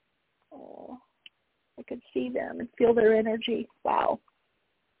 Oh, I could see them and feel their energy. Wow.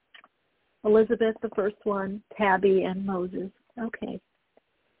 Elizabeth, the first one, Tabby, and Moses. Okay.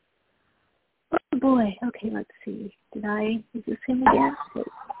 Oh, boy. Okay, let's see. Is this him again?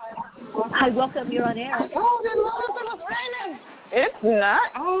 Hi, welcome. You're on air. Oh, Elizabeth Raymond. It's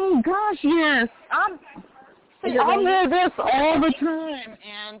not. Oh, gosh, yes. I hear this all the time,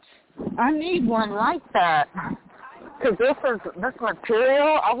 and I need one like that. Because this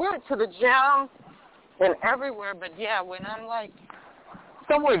material, I went to the gym and everywhere, but yeah, when I'm like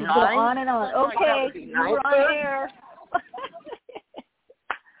somewhere nice. Go on and on. Okay, you're on air.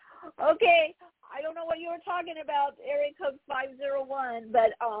 Okay, don't know what you were talking about, area code 501,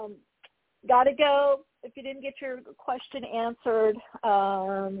 but gotta go. If you didn't get your question answered,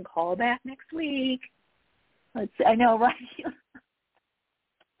 call back next week. Let's see, I know, right?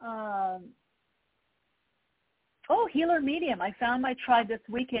 Healer Medium. I found my tribe this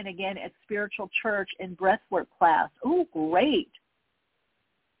weekend again at Spiritual Church in breathwork class. Oh, great.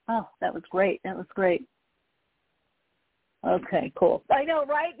 Oh, that was great. Okay, cool. I know,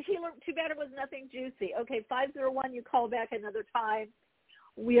 right? Healer, too bad it was nothing juicy. Okay, 501, you call back another time.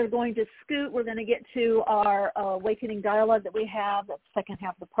 We are going to scoot. We're going to get to our Awakening Dialogue that we have, that's the second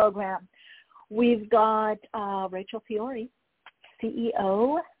half of the program. We've got Rachel Fiori,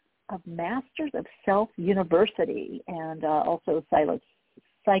 CEO of Masters of Self University, and also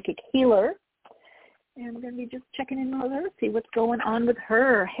psychic healer. And we're going to be just checking in with her, see what's going on with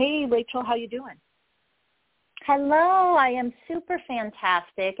her. Hey, Rachel, how you doing? Hello, I am super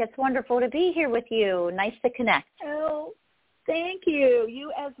fantastic. It's wonderful to be here with you. Nice to connect. Oh, thank you.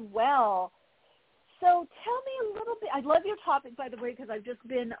 You as well. So tell me a little bit. I love your topic, by the way, because I've just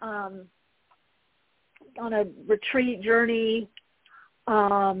been on a retreat journey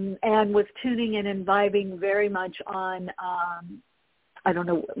and was tuning in and vibing very much on, I don't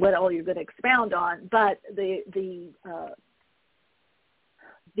know what all you're going to expound on, but the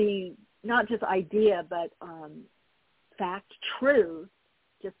not just idea, but fact, truth,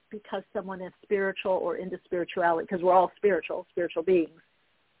 just because someone is spiritual or into spirituality, because we're all spiritual beings,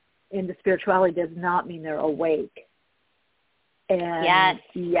 into spirituality does not mean they're awake. And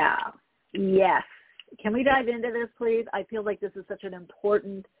yes. Can we dive into this, please? I feel like this is such an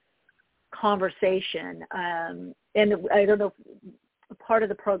important conversation. And I don't know if part of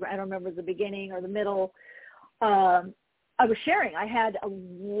the program, I don't remember the beginning or the middle, I was sharing. I had a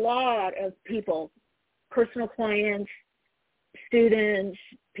lot of people, personal clients, students,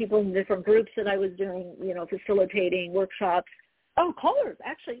 people in different groups that I was doing, facilitating workshops. Oh, callers,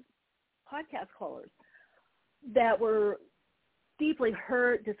 actually, podcast callers that were deeply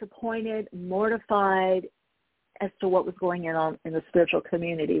hurt, disappointed, mortified as to what was going on in the spiritual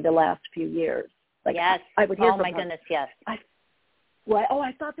community the last few years. Like, yes. I would hear oh, my goodness, yes.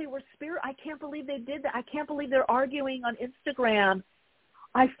 I thought they were spirit. I can't believe they did that. I can't believe they're arguing on Instagram.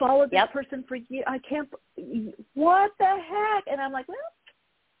 I followed this person for years. What the heck? And I'm like, well,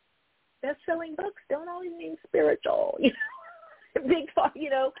 best-selling books don't always mean spiritual. Big,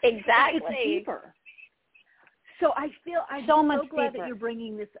 exactly. It's deeper. So I'm so glad that you're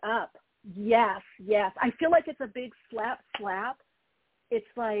bringing this up. Yes. I feel like it's a big slap. It's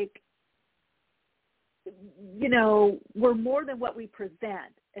like, we're more than what we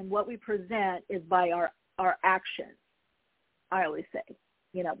present, and what we present is by our actions. I always say,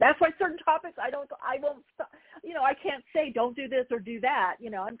 that's why certain topics I won't stop. I can't say don't do this or do that.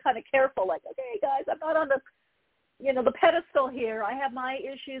 I'm kind of careful. Like, okay, guys, I'm not on the pedestal here. I have my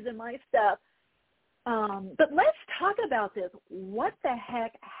issues and my stuff. But let's talk about this. What the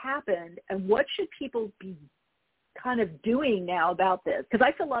heck happened, and what should people be kind of doing now about this? Because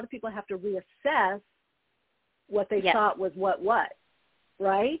I feel a lot of people have to reassess what they thought was what,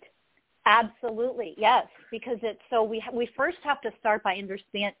 right? Absolutely, yes, because we first have to start by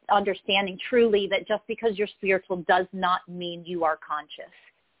understanding truly that just because you're spiritual does not mean you are conscious.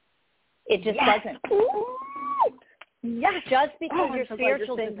 It just doesn't. Yes. Just because you're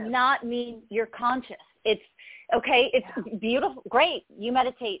spiritual does not mean you're conscious. It's okay, it's beautiful, great. You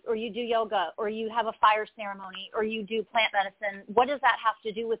meditate, or you do yoga, or you have a fire ceremony, or you do plant medicine. What does that have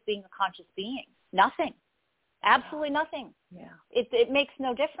to do with being a conscious being? Nothing. Absolutely nothing. Yeah. It makes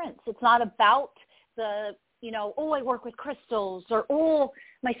no difference. It's not about the, I work with crystals, or,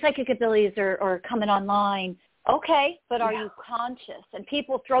 my psychic abilities are coming online. Okay, but are you conscious? And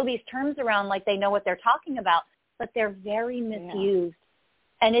people throw these terms around like they know what they're talking about, but they're very misused.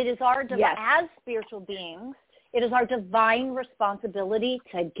 And it is our, as spiritual beings, it is our divine responsibility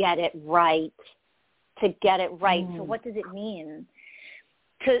to get it right. So what does it mean?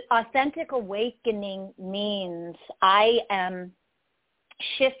 Authentic awakening means I am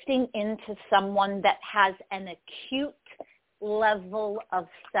shifting into someone that has an acute level of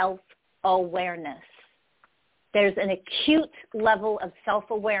self-awareness. There's an acute level of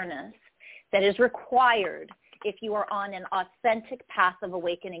self-awareness that is required if you are on an authentic path of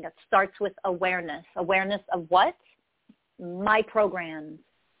awakening. It starts with awareness. Awareness of what? My programs,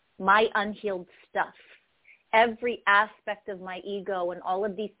 my unhealed stuff. Every aspect of my ego and all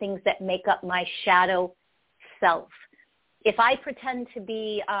of these things that make up my shadow self. If I pretend to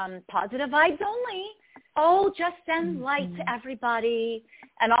be positive vibes only, just send light to everybody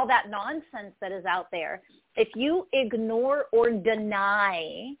and all that nonsense that is out there, if you ignore or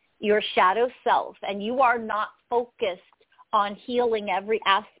deny your shadow self, and you are not focused on healing every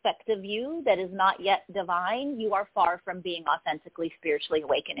aspect of you that is not yet divine, you are far from being authentically spiritually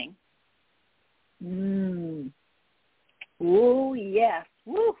awakening. Oh, yes.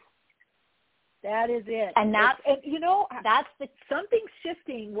 Woo. That is it. And that's something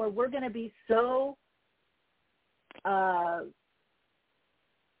shifting where we're going to be so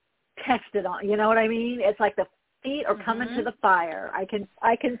tested on. You know what I mean? It's like the feet are coming to the fire. I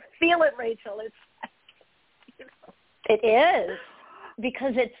can feel it, Rachel. It's It is,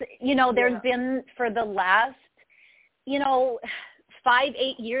 because it's, there's been for the last,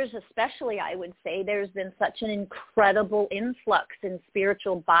 5-8 years especially, I would say, there's been such an incredible influx in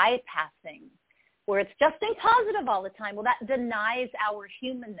spiritual bypassing, where it's just being positive all the time. Well, that denies our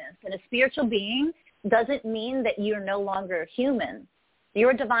humanness. And a spiritual being doesn't mean that you're no longer human.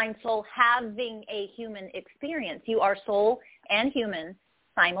 You're a divine soul having a human experience. You are soul and human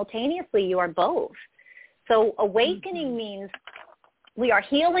simultaneously. You are both. So awakening means we are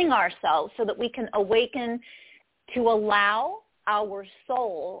healing ourselves so that we can awaken to allow our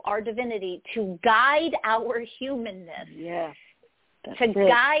soul, our divinity, to guide our humanness. Yes.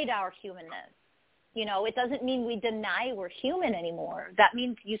 Guide our humanness. It doesn't mean we deny we're human anymore. That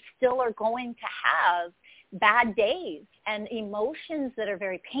means you still are going to have bad days and emotions that are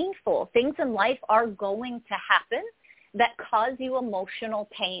very painful. Things in life are going to happen that cause you emotional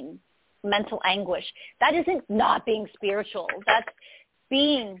pain, mental anguish. That isn't not being spiritual. That's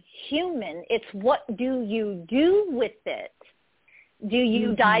being human. It's what do you do with it? Do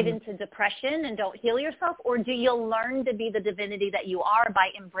you dive into depression and don't heal yourself, or do you learn to be the divinity that you are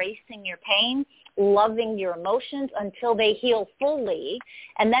by embracing your pain, loving your emotions until they heal fully?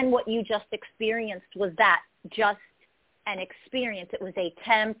 And then what you just experienced was that, just an experience. It was a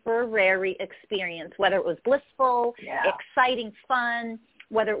temporary experience, whether it was blissful, exciting, fun,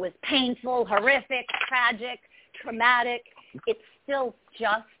 whether it was painful, horrific, tragic, traumatic. It's still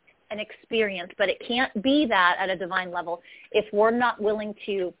just an experience, but it can't be that at a divine level if we're not willing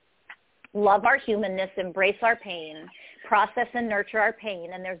to love our humanness, embrace our pain, process and nurture our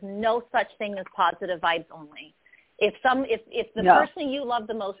pain. And there's no such thing as positive vibes only. If the person you love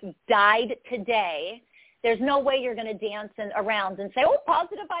the most died today, there's no way you're going to dance around and say, oh,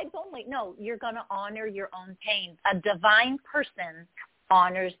 positive vibes only. No, you're going to honor your own pain. A divine person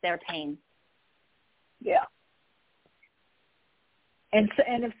honors their pain. Yeah. And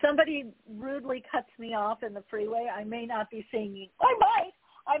if somebody rudely cuts me off in the freeway, I may not be singing.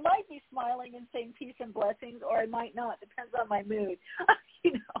 I might be smiling and saying peace and blessings, or I might not. Depends on my mood. I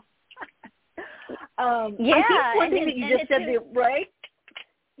think one thing that you just said, right?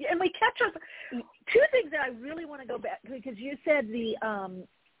 And we catch us. Two things that I really want to go back to, because you said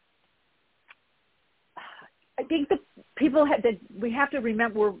I think the people we have to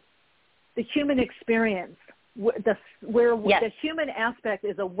remember the human experience. The human aspect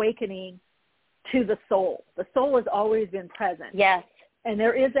is awakening to the soul. The soul has always been present. Yes. And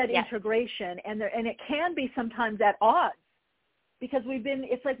there is that integration, and it can be sometimes at odds, because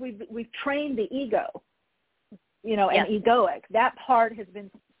it's like we've trained the ego, and egoic. That part has been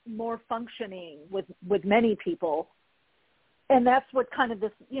more functioning with many people, and that's what kind of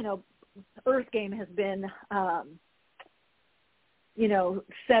this Earth game has been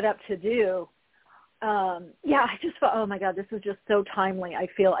set up to do. I just thought, oh my God, this is just so timely. I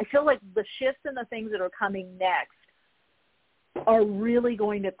feel like the shifts and the things that are coming next are really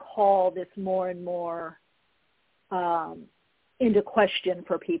going to call this more and more into question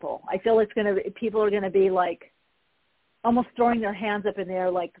for people. I feel people are going to be like almost throwing their hands up in the air,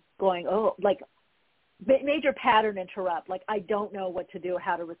 like going, oh, like major pattern interrupt. Like, I don't know what to do,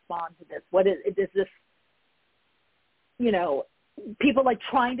 how to respond to this. What is this? People like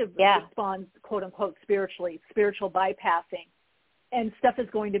trying to respond, quote unquote, spiritual bypassing, and stuff is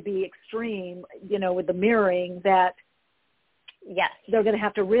going to be extreme, with the mirroring that they're going to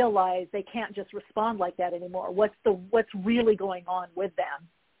have to realize they can't just respond like that anymore. What's really going on with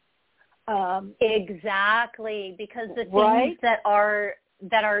them? Exactly, because the things that are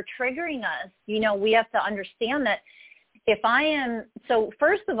triggering us, we have to understand that so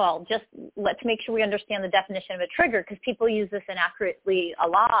first of all, just let's make sure we understand the definition of a trigger, because people use this inaccurately a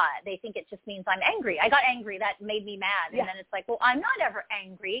lot. They think it just means I'm angry. I got angry. That made me mad. And then it's like, well, I'm not ever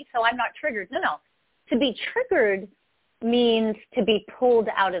angry, so I'm not triggered. No. To be triggered means to be pulled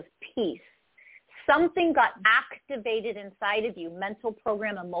out of peace. Something got activated inside of you, mental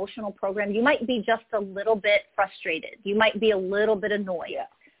program, emotional program. You might be just a little bit frustrated. You might be a little bit annoyed. Yeah.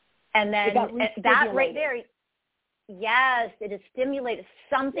 And then that right there, yes, it is stimulated.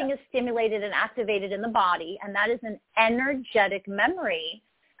 Something is stimulated and activated in the body, and that is an energetic memory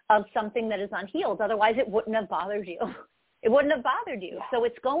of something that is unhealed. Otherwise, it wouldn't have bothered you. It wouldn't have bothered you. So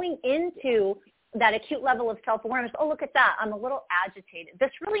it's going into that acute level of self-awareness. Oh, look at that. I'm a little agitated.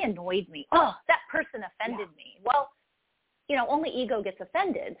 This really annoyed me. Oh, that person offended me. Well, only ego gets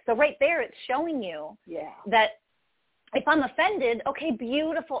offended. So right there, it's showing you that if I'm offended, okay,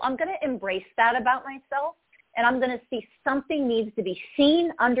 beautiful. I'm going to embrace that about myself, and I'm going to see something needs to be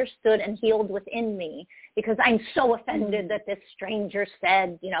seen, understood, and healed within me because I'm so offended that this stranger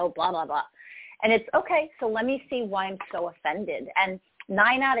said, blah, blah, blah. And it's, okay, so let me see why I'm so offended. And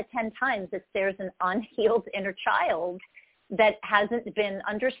 9 out of 10 times, there's an unhealed inner child that hasn't been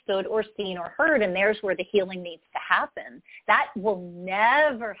understood or seen or heard, and there's where the healing needs to happen. That will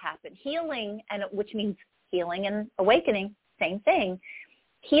never happen. Healing, which means healing and awakening, same thing.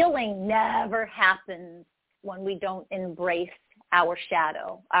 Healing never happens when we don't embrace our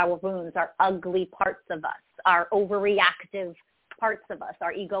shadow, our wounds, our ugly parts of us, our overreactive parts of us,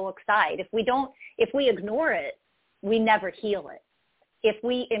 our egoic side. If we ignore it, we never heal it. If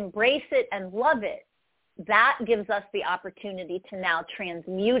we embrace it and love it, that gives us the opportunity to now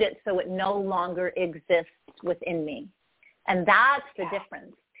transmute it so it no longer exists within me. And that's the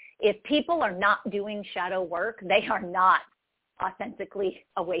difference. If people are not doing shadow work, they are not authentically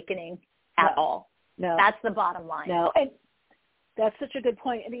awakening at all. No. That's the bottom line. No, and that's such a good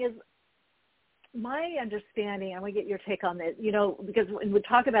point. Because my understanding, I want to get your take on this, because when we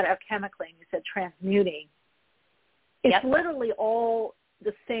talk about alchemically, and you said transmuting, it's literally all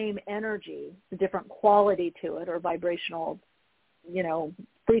the same energy, the different quality to it or vibrational,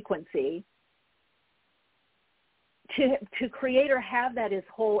 frequency. To create or have that as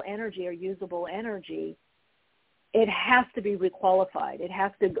whole energy or usable energy, it has to be requalified. It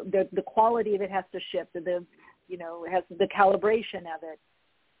has to, the quality of it has to shift. It has the calibration of it.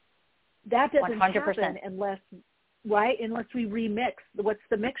 That doesn't 100%. happen unless we remix. What's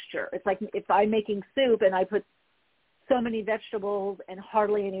the mixture? It's like if I'm making soup and I put so many vegetables and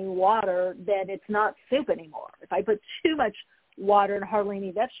hardly any water, then it's not soup anymore. If I put too much water and hardly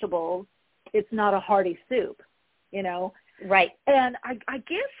any vegetables, it's not a hearty soup, Right. And I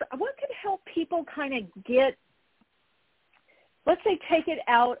guess what could help people kind of get, let's say, take it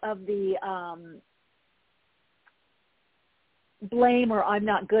out of the blame or I'm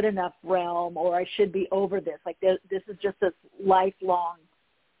not good enough realm or I should be over this. Like this is just this lifelong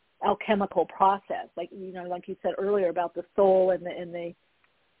alchemical process. Like you said earlier about the soul and the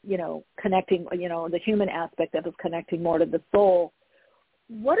connecting, the human aspect of it, connecting more to the soul.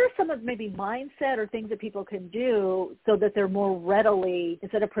 What are some of maybe mindset or things that people can do so that they're more readily,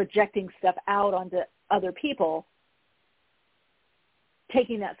 instead of projecting stuff out onto other people,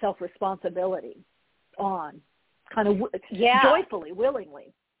 taking that self-responsibility on kind of joyfully,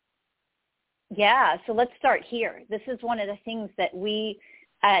 willingly? Yeah, so let's start here. This is one of the things that we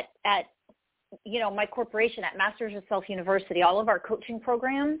at my corporation at Masters of Self University, all of our coaching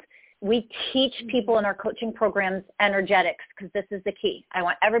programs, we teach people in our coaching programs energetics because this is the key. I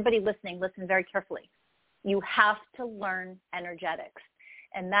want everybody listening, listen very carefully. You have to learn energetics.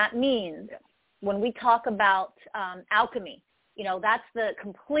 And that means when we talk about alchemy, that's the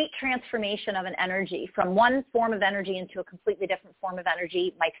complete transformation of an energy from one form of energy into a completely different form of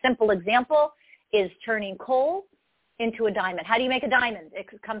energy. My simple example is turning coal into a diamond. How do you make a diamond? It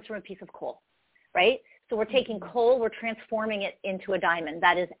comes from a piece of coal, right? So we're taking coal, we're transforming it into a diamond.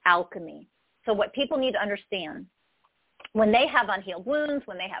 That is alchemy. So what people need to understand, when they have unhealed wounds,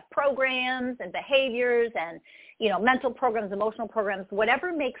 when they have programs and behaviors and, mental programs, emotional programs,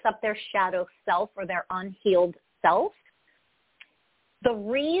 whatever makes up their shadow self or their unhealed self, the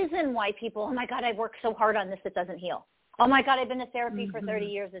reason why people, oh my God, I've worked so hard on this, it doesn't heal. Oh my God, I've been to therapy for 30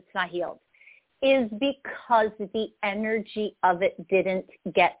 years, it's not healed, is because the energy of it didn't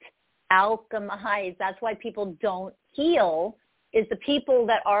get alchemized. That's why people don't heal, is the people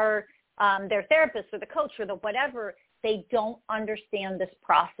that are their therapists or the coach or the whatever, they don't understand this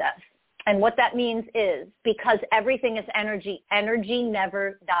process. And what that means is because everything is energy, energy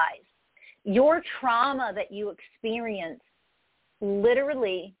never dies. Your trauma that you experience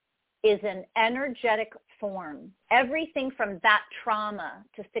literally is an energetic form. Everything from that trauma,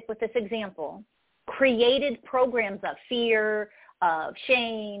 to stick with this example, created programs of fear, of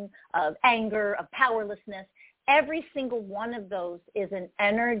shame, of anger, of powerlessness. Every single one of those is an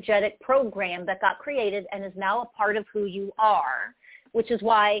energetic program that got created and is now a part of who you are, which is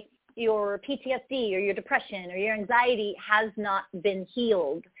why your PTSD or your depression or your anxiety has not been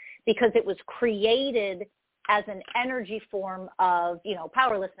healed, because it was created as an energy form of,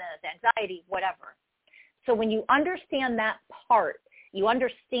 powerlessness, anxiety, whatever. So when you understand that part, you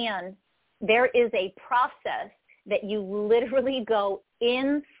understand there is a process that you literally go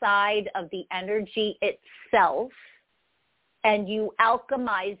inside of the energy itself and you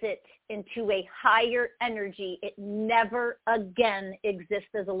alchemize it into a higher energy. It never again exists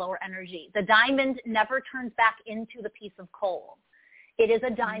as a lower energy. The diamond never turns back into the piece of coal. It is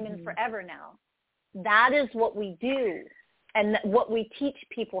a diamond forever now. That is what we do and what we teach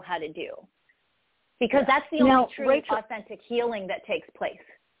people how to do. Because that's the only true, Rachel, authentic healing that takes place.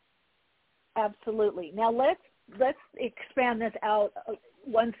 Absolutely. Now let's expand this out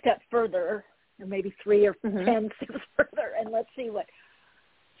one step further, or maybe 3 or 10 steps further, and let's see what.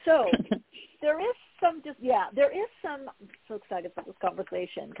 So there is some. I'm so excited for this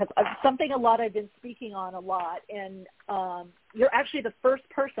conversation because something I've been speaking on a lot, and you're actually the first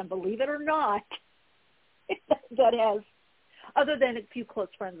person, believe it or not, that has, other than a few close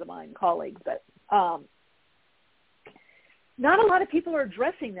friends of mine, colleagues, but not a lot of people are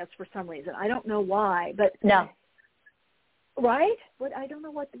addressing this for some reason. I don't know why, but no, right? But I don't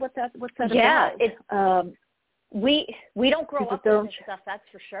know what's that about. Yeah, we don't grow up with this stuff. That's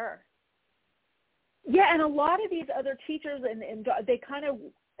for sure. Yeah, and a lot of these other teachers, and they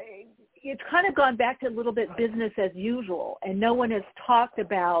it's kind of gone back to a little bit business as usual, and no one has talked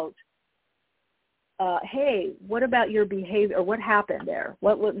about, hey, what about your behavior, or what happened there?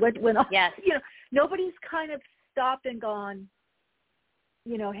 What went on? Yes. Nobody's kind of stopped and gone,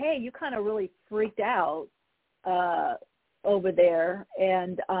 hey, you kind of really freaked out over there.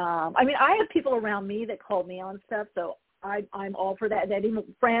 And I have people around me that call me on stuff, so I'm all for that. That even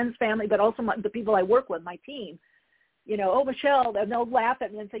friends, family, but also the people I work with, my team. Oh, Michelle, and they'll laugh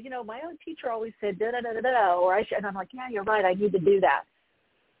at me and say, my own teacher always said da da da da da, or and I'm like, yeah, you're right, I need to do that.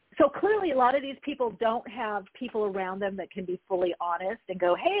 So clearly, a lot of these people don't have people around them that can be fully honest and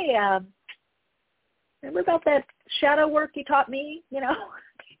go, hey, remember about that shadow work you taught me?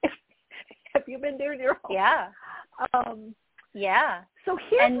 Have you been doing your own? Yeah. So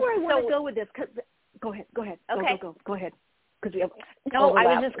here's where I want to go with this. Go ahead. Okay. Go ahead. Because we have No, I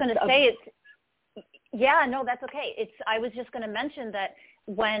was just going to say that's okay. I was just going to mention that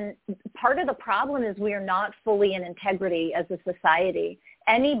when part of the problem is we are not fully in integrity as a society.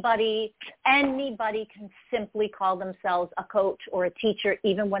 Anybody can simply call themselves a coach or a teacher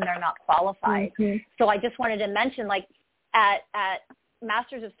even when they're not qualified. So I just wanted to mention, like at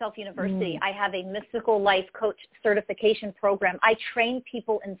Masters of Self University, I have a mystical life coach certification program. I train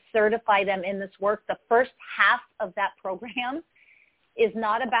people and certify them in this work. The first half of that program is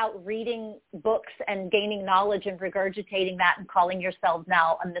not about reading books and gaining knowledge and regurgitating that and calling yourself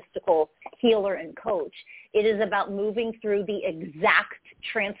now a mystical healer and coach. It is about moving through the exact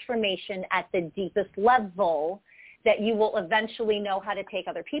transformation at the deepest level that you will eventually know how to take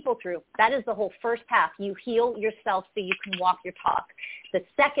other people through. That is the whole first half. You heal yourself so you can walk your talk. The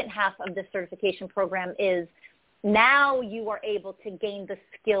second half of the certification program is now you are able to gain the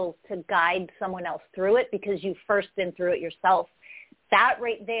skills to guide someone else through it because you've first been through it yourself. That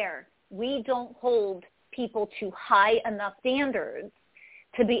right there, we don't hold people to high enough standards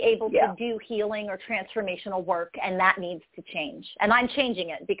to be able to do healing or transformational work, and that needs to change. And I'm changing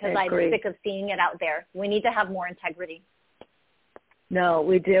it because I'm sick of seeing it out there. We need to have more integrity. No,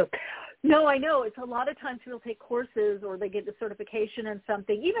 we do. No, I know. It's a lot of times people take courses or they get the certification in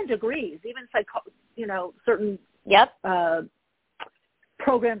something, even degrees, even certain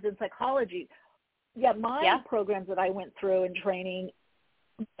programs in psychology. My programs that I went through in training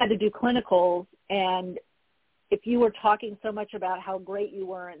had to do clinicals, and if you were talking so much about how great you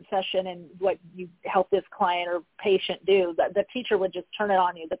were in session and what you helped this client or patient do, the teacher would just turn it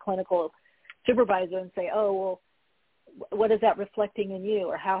on you, the clinical supervisor, and say, oh, well, what is that reflecting in you,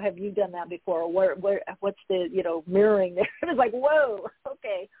 or how have you done that before, or what's the mirroring there? It was like, whoa,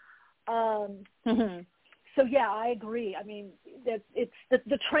 okay. So I agree. I mean, it's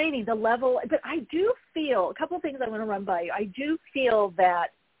the training, the level, but I do feel a couple of things I want to run by you. I do feel that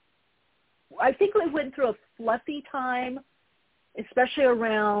I think we went through a fluffy time, especially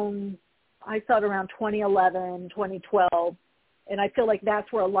around 2011, 2012, and I feel like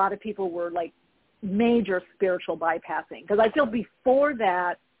that's where a lot of people were like major spiritual bypassing, because I feel before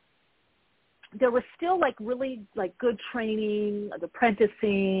that there was still like really like good training, like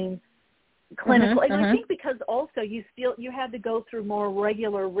apprenticing, clinical, and I think because also you had to go through more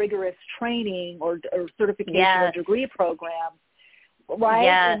regular, rigorous training or certification or degree program, right?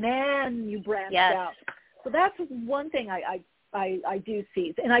 And then you branched out. So that's one thing I do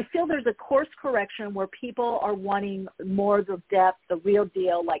see, and I feel there's a course correction where people are wanting more of the depth, the real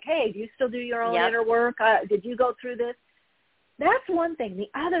deal. Like, hey, do you still do your own inner work? Did you go through this? That's one thing. The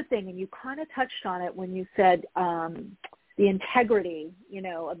other thing, and you kind of touched on it when you said the integrity,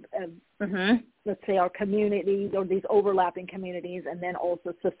 of let's say our communities or these overlapping communities, and then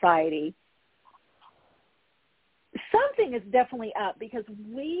also society. Something is definitely up because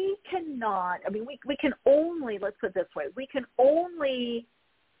we cannot, we can only, let's put it this way, we can only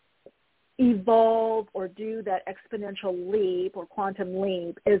evolve or do that exponential leap or quantum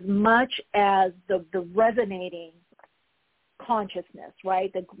leap as much as the resonating consciousness,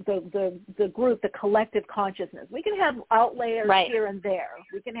 right? The group, the collective consciousness. We can have outliers here and there.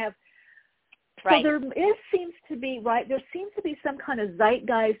 We can have, so there seems to be some kind of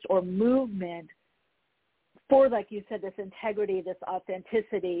zeitgeist or movement for, like you said, this integrity, this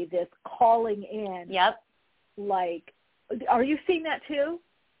authenticity, this calling in. Yep. Like, are you seeing that too?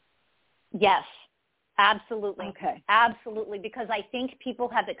 Yes, absolutely. Okay. Absolutely, because I think people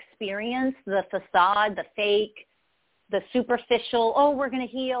have experienced the facade, the fake, the superficial, we're going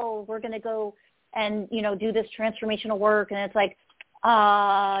to heal, we're going to go and, do this transformational work. And it's like,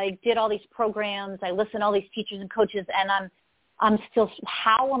 I did all these programs, I listened to all these teachers and coaches, and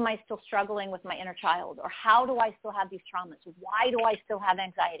how am I still struggling with my inner child? Or how do I still have these traumas? Why do I still have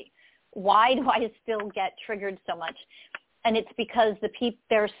anxiety? Why do I still get triggered so much? And it's because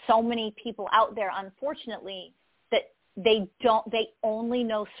there are so many people out there, unfortunately, that they only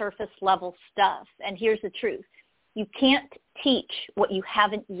know surface level stuff. And here's the truth. You can't teach what you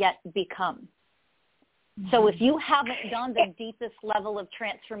haven't yet become. So if you haven't done the deepest level of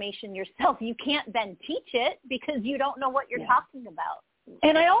transformation yourself, you can't then teach it because you don't know what you're talking about.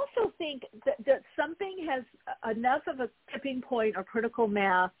 And I also think that something has enough of a tipping point or critical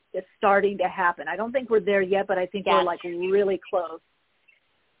mass is starting to happen. I don't think we're there yet, but I think we're like really close.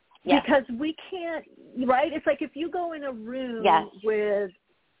 Yes. Because we can't, right? It's like if you go in a room with,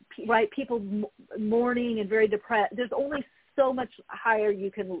 people mourning and very depressed, there's only so much higher you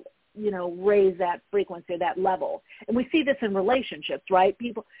can, raise that frequency, that level. And we see this in relationships, right?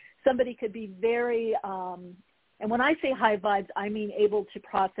 Somebody could be very, and when I say high vibes, I mean able to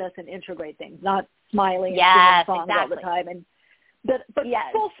process and integrate things, not smiling and singing songs all the time. But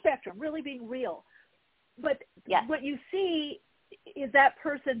full spectrum, really being real. But what you see is that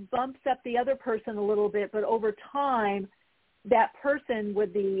person bumps up the other person a little bit, but over time, that person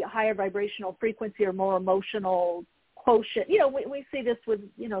with the higher vibrational frequency or more emotional quotient, we see this with,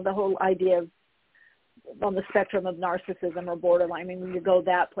 the whole idea of on the spectrum of narcissism or borderline. When you go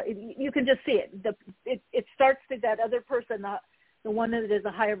that place, you can just see it. It starts to, that other person, the one that is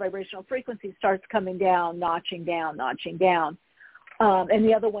a higher vibrational frequency, starts coming down, notching down. And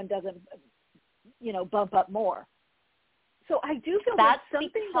the other one doesn't, bump up more. So I do feel that's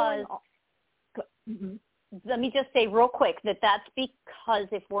something going on. Mm-hmm. Let me just say real quick that's because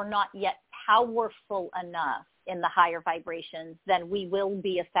if we're not yet powerful enough in the higher vibrations, then we will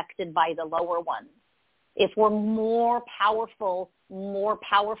be affected by the lower ones. If we're more powerful,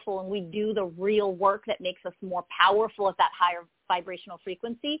 and we do the real work that makes us more powerful at that higher vibrational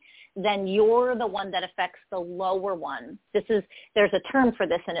frequency, then you're the one that affects the lower one. There's a term for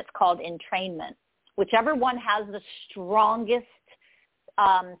this, and it's called entrainment. Whichever one has the strongest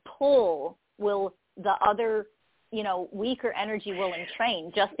pull will the other, weaker energy will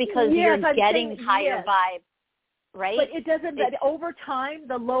entrain just because you're getting higher vibe, right? But it doesn't, that over time,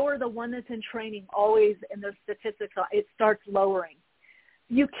 the lower the one that's in training, always in the statistics, it starts lowering.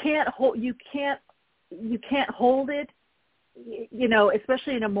 You can't hold it,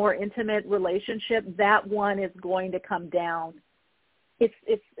 especially in a more intimate relationship. That one is going to come down.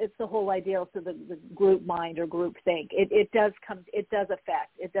 It's the whole idea of the group mind or group think. It does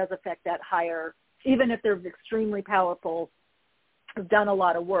affect that higher, even if they're extremely powerful, have done a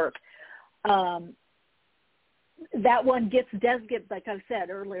lot of work. That one does get, like I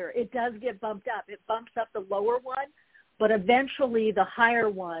said earlier, it does get bumped up. It bumps up the lower one, but eventually the higher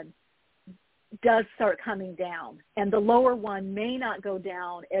one does start coming down. And the lower one may not go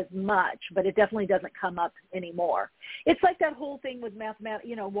down as much, but it definitely doesn't come up anymore. It's like that whole thing with mathematics,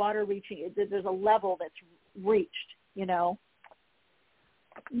 water reaching, there's a level that's reached,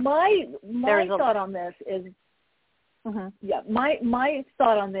 My thought on this is, my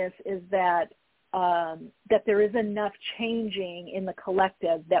thought on this is that there is enough changing in the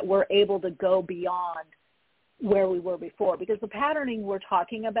collective that we're able to go beyond where we were before, because the patterning we're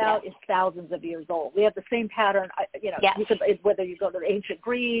talking about is thousands of years old. We have the same pattern, whether you go to ancient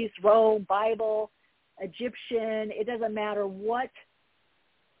Greece, Rome, Bible, Egyptian, it doesn't matter what,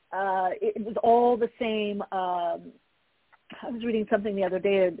 it was all the same. I was reading something the other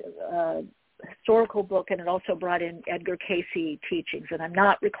day, a historical book, and it also brought in Edgar Cayce teachings, and I'm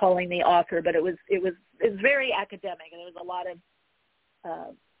not recalling the author, but it was very academic, and there was a lot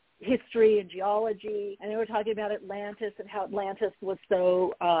of history and geology, and they were talking about Atlantis and how Atlantis was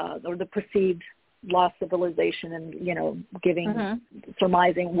so, or the perceived lost civilization, and giving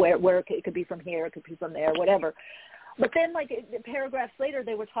surmising where it could be from here, it could be from there, whatever. But then, like paragraphs later,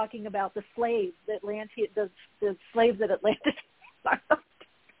 they were talking about the slaves, the slaves at Atlantis.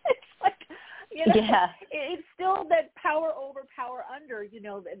 It's like, it's still that power over, power under.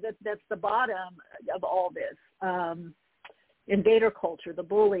 That's the bottom of all this. Invader culture, the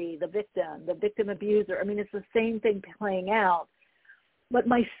bully, the victim abuser. I mean, it's the same thing playing out. But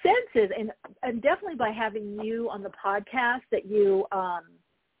my sense is, and definitely by having you on the podcast, that you,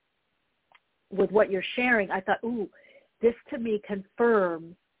 with what you're sharing, I thought, ooh, this to me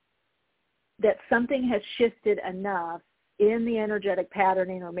confirms that something has shifted enough in the energetic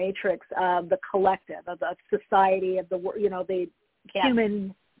patterning or matrix of the collective, of society, of the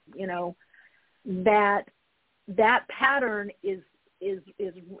human, that pattern is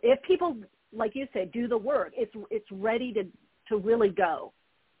if people, like you say, do the work, it's ready to really go,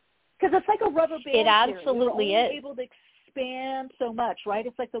 because it's like a rubber band. It absolutely is. We're able to expand so much, right?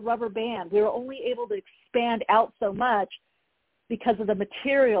 It's like the rubber band. We were only able to expand out so much because of the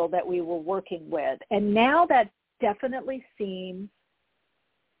material that we were working with, and now that definitely seems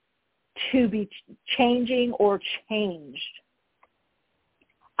to be changing or changed.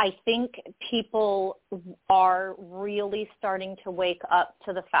 I think people are really starting to wake up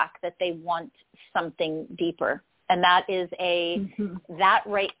to the fact that they want something deeper. And that is that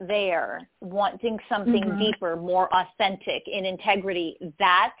right there, wanting something deeper, more authentic, in integrity,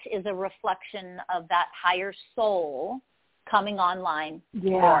 that is a reflection of that higher soul coming online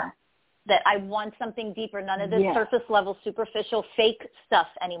more. That I want something deeper, none of this surface level, superficial, fake stuff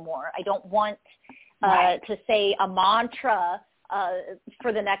anymore. I don't want to say a mantra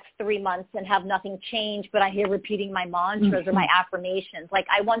for the next 3 months and have nothing change, but I hear repeating my mantras or my affirmations. Like,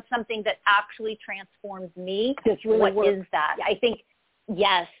 I want something that actually transforms me. Really what is that? I think,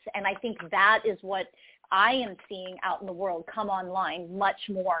 yes, and I think that is what I am seeing out in the world come online much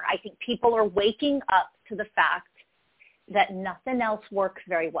more. I think people are waking up to the fact that nothing else works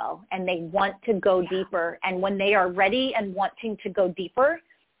very well, and they want to go deeper. And when they are ready and wanting to go deeper,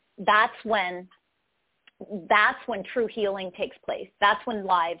 that's when true healing takes place. That's when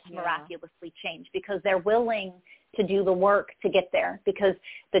lives miraculously change, because they're willing to do the work to get there. Because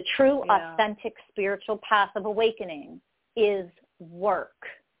the true, authentic spiritual path of awakening is work.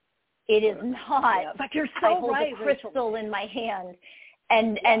 It is not. But you're I hold a crystal in my hand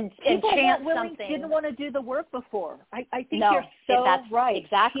and chant something. Didn't want to do the work before. I think no, you're so that's right.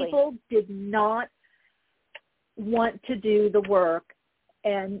 Exactly. People did not want to do the work.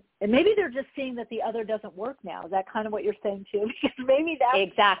 And maybe they're just seeing that the other doesn't work now. Is that kind of what you're saying too? Because maybe that's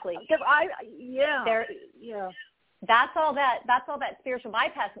exactly. Because That's all that spiritual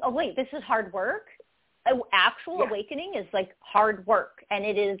bypass. Oh wait, this is hard work. Actual awakening is like hard work, and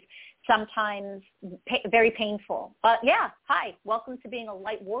it is sometimes very painful. Hi, welcome to being a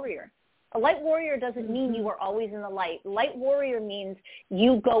light warrior. A light warrior doesn't mean you are always in the light. Light warrior means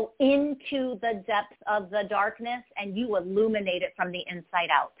you go into the depths of the darkness and you illuminate it from the inside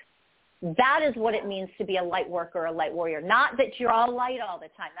out. That is what it means to be a light worker, a light warrior. Not that you're all light all the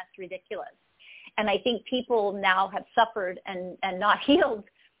time. That's ridiculous. And I think people now have suffered and not healed,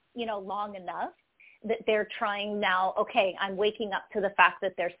 long enough that they're trying now, okay, I'm waking up to the fact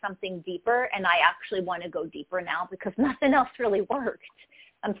that there's something deeper, and I actually want to go deeper now because nothing else really worked.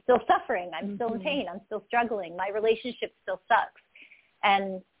 I'm still suffering. I'm still in pain. I'm still struggling. My relationship still sucks.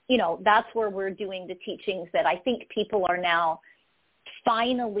 And, that's where we're doing the teachings that I think people are now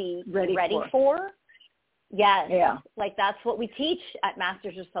finally ready for. Yes. Yeah. Like, that's what we teach at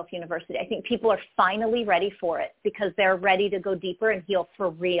Masters of Self University. I think people are finally ready for it because they're ready to go deeper and heal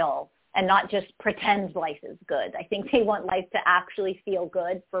for real and not just pretend life is good. I think they want life to actually feel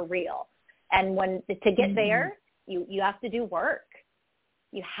good for real. And to get there, you have to do work.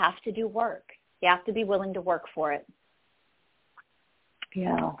 You have to do work. You have to be willing to work for it.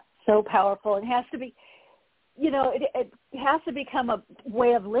 Yeah, so powerful. It has to be, it has to become a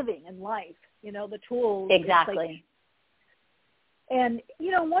way of living in life, the tools. Exactly. And,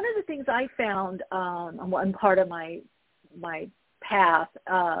 one of the things I found on one part of my path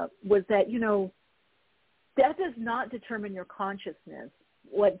was that, that does not determine your consciousness.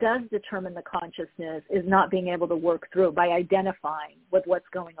 What does determine the consciousness is not being able to work through by identifying with what's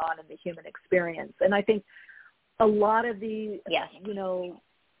going on in the human experience. And I think a lot of the,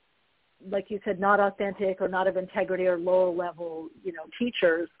 like you said, not authentic or not of integrity or lower level,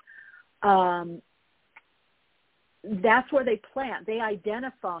 teachers, that's where they plant. They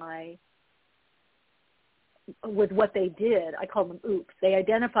identify with what they did. I call them oops. They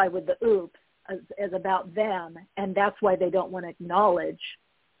identify with the oops as about them, and that's why they don't want to acknowledge,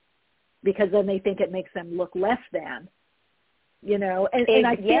 because then they think it makes them look less than, and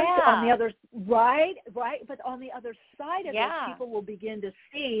I think on the other, right, but on the other side of it, people will begin to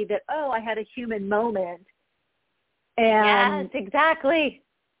see that, I had a human moment, and yes, exactly.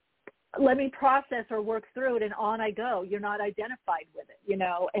 Let me process or work through it, and on I go. You're not identified with it,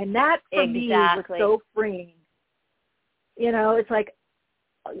 and that for me was so freeing. It's like,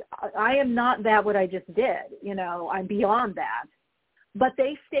 I am not that what I just did, I'm beyond that. But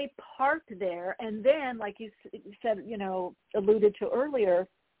they stay parked there, and then, like you said, alluded to earlier,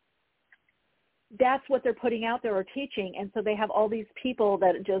 that's what they're putting out there or teaching, and so they have all these people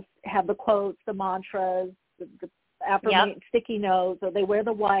that just have the quotes, the mantras, the affirmation, sticky notes, or they wear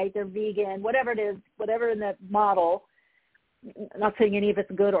the white, they're vegan, whatever it is, whatever in the model. I'm not saying any of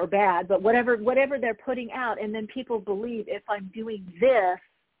it's good or bad, but whatever they're putting out, and then people believe if I'm doing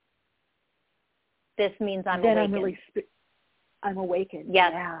this means I'm then awakened. I'm awakened.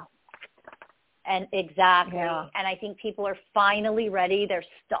 Yes. Yeah. And exactly. Yeah. And I think people are finally ready. They're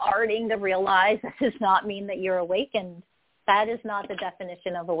starting to realize that does not mean that you're awakened. That is not the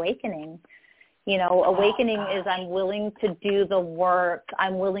definition of awakening. Awakening is I'm willing to do the work.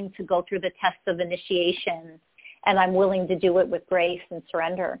 I'm willing to go through the test of initiation, and I'm willing to do it with grace and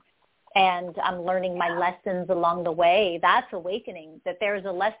surrender. And I'm learning my lessons along the way. That's awakening, that there's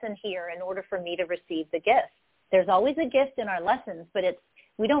a lesson here in order for me to receive the gift. There's always a gift in our lessons, but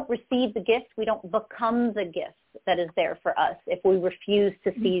we don't receive the gift. We don't become the gift that is there for us if we refuse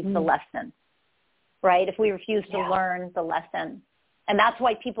to seize the lesson, right? If we refuse to learn the lesson. And that's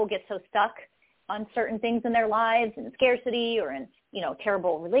why people get so stuck on certain things in their lives, in scarcity or in,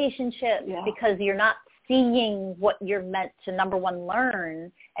 terrible relationships, because you're not seeing what you're meant to, number one,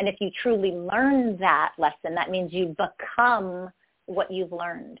 learn. And if you truly learn that lesson, that means you become what you've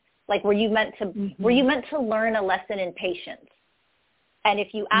learned. Like, were you meant to learn a lesson in patience? And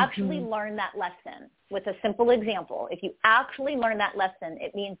if you actually learn that lesson, with a simple example, if you actually learn that lesson,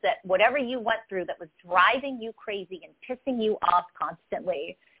 it means that whatever you went through that was driving you crazy and pissing you off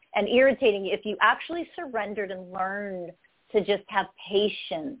constantly and irritating you, if you actually surrendered and learned to just have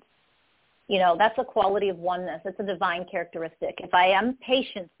patience, that's a quality of oneness. It's a divine characteristic. If I am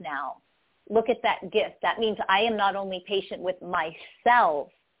patient now, look at that gift. That means I am not only patient with myself,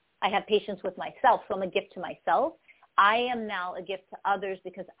 I have patience with myself, so I'm a gift to myself. I am now a gift to others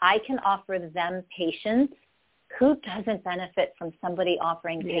because I can offer them patience. Who doesn't benefit from somebody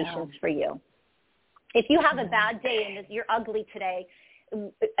offering patience for you? If you have a bad day and you're ugly today,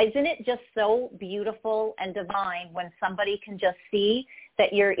 isn't it just so beautiful and divine when somebody can just see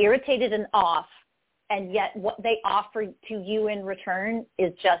that you're irritated and off, and yet what they offer to you in return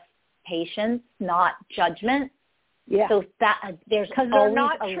is just patience, not judgment? Yeah. So that there's always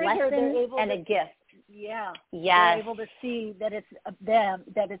a lesson and a gift. Yeah. Yes. They're able to see that it's them,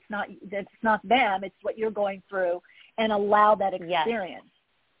 that it's not them, it's what you're going through, and allow that experience.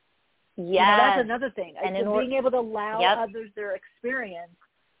 Yes. That's another thing. And being able to allow others their experience.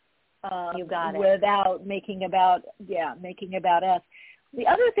 You got it. Without making about us. The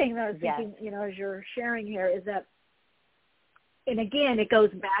other thing that I was thinking, as you're sharing here, is that, and again, it goes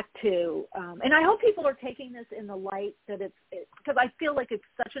back to, and I hope people are taking this in the light that because I feel like it's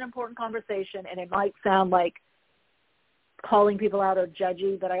such an important conversation, and it might sound like calling people out or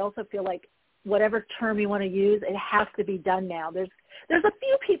judgy, but I also feel like whatever term you want to use, it has to be done now. There's a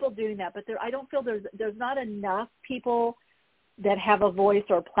few people doing that, but I don't feel there's not enough people that have a voice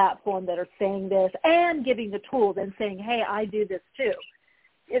or a platform that are saying this and giving the tools and saying, hey, I do this too.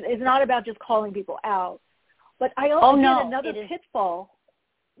 It's not about just calling people out. But I also get another pitfall,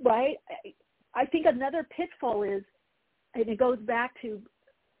 right? I think another pitfall is, and it goes back to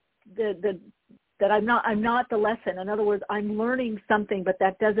that I'm not the lesson. In other words, I'm learning something, but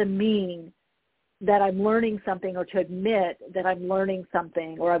that doesn't mean that I'm learning something, or to admit that I'm learning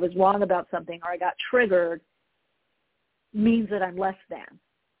something, or I was wrong about something, or I got triggered, means that I'm less than.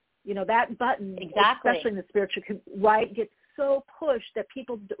 That button, especially in the spiritual, gets so pushed that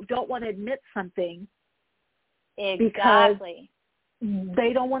people don't want to admit something. Exactly. Because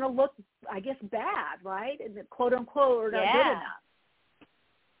they don't want to look, I guess, bad, right? And quote unquote, or not good enough.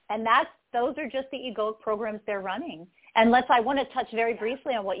 And those are just the egoic programs they're running. And I want to touch very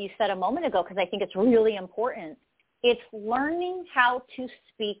briefly on what you said a moment ago, because I think it's really important. It's learning how to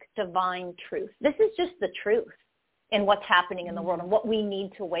speak divine truth. This is just the truth. in what's happening in the world and what we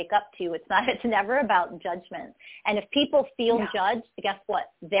need to wake up to. It's never about judgment. And if people feel judged, guess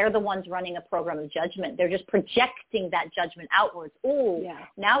what? They're the ones running a program of judgment. They're just projecting that judgment outwards.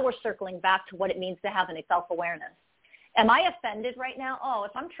 Now we're circling back to what it means to have a self-awareness. Am I offended right now? Oh,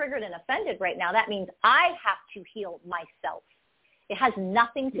 if I'm triggered and offended right now, that means I have to heal myself. It has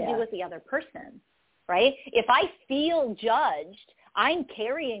nothing to do with the other person, right? If I feel judged, I'm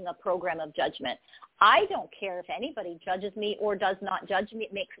carrying a program of judgment. I don't care if anybody judges me or does not judge me.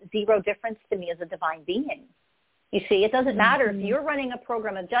 It makes zero difference to me as a divine being. You see, it doesn't matter if you're running a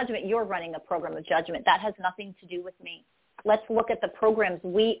program of judgment, you're running a program of judgment. That has nothing to do with me. Let's look at the programs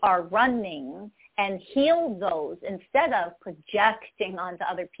we are running and heal those instead of projecting onto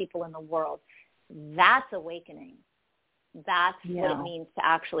other people in the world. That's awakening. That's what it means to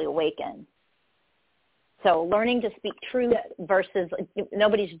actually awaken. So learning to speak truth versus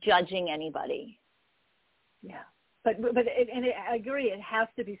nobody's judging anybody. Yeah. But I agree. It has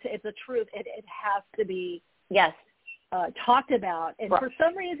to be, it's a truth. It has to be talked about. And for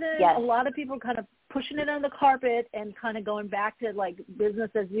some reason, a lot of people kind of pushing it on the carpet and kind of going back to like business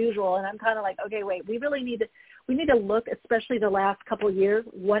as usual. And I'm kind of like, okay, wait, we need to look, especially the last couple of years,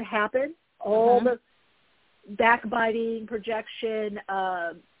 what happened, all the backbiting, projection.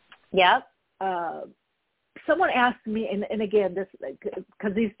 Someone asked me, and again, this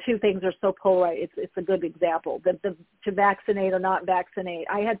because these two things are so polarized, it's a good example. To vaccinate or not vaccinate.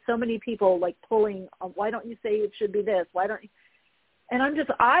 I had so many people like pulling. Why don't you say it should be this? Why don't you? And I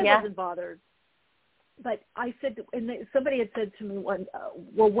wasn't bothered. But I said, and somebody had said to me,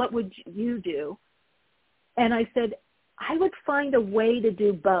 well, what would you do? And I said, I would find a way to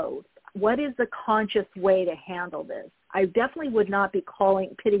do both. What is the conscious way to handle this? I definitely would not be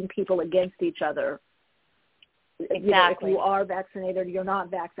pitting people against each other. If you are vaccinated or you're not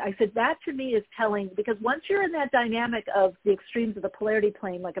vaccinated. I said that to me is telling, because once you're in that dynamic of the extremes of the polarity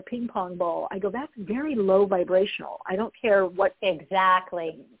plane, like a ping pong ball, I go, that's very low vibrational. I don't care what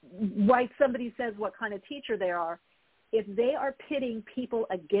why somebody says what kind of teacher they are. If they are pitting people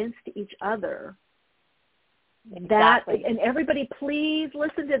against each other, and everybody please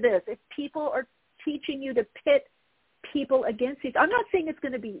listen to this. If people are teaching you to pit people against each, I'm not saying it's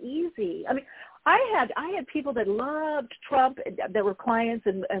going to be easy. I mean, I had people that loved Trump that were clients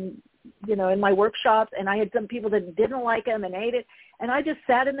and you know, in my workshops, and I had some people that didn't like him and hated, and I just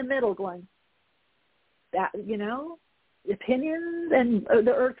sat in the middle going, that, you know, opinions and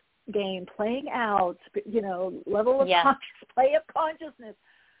the earth game playing out, you know, level of play of consciousness.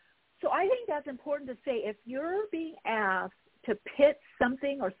 So I think that's important to say. If you're being asked to pit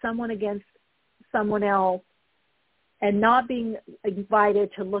something or someone against someone else, and not being invited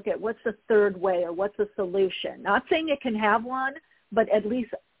to look at what's the third way or what's the solution. Not saying it can have one, but at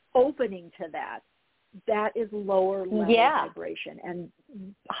least opening to that. That is lower level vibration and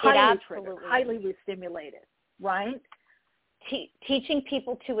highly triggered, highly re-stimulated, right? Teaching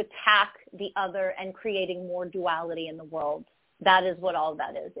people to attack the other and creating more duality in the world. That is what all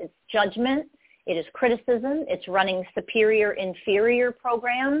that is. It's judgment. It is criticism. It's running superior, inferior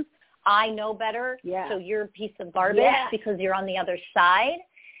programs. I know better, so you're a piece of garbage because you're on the other side.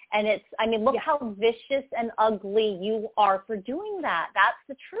 And it's, I mean, look how vicious and ugly you are for doing that. That's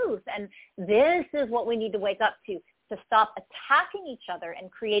the truth. And this is what we need to wake up to stop attacking each other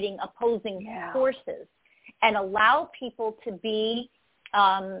and creating opposing forces and allow people to be,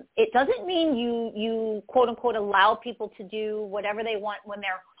 it doesn't mean you quote unquote allow people to do whatever they want when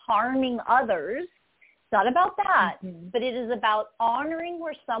they're harming others. It's not about that, but it is about honoring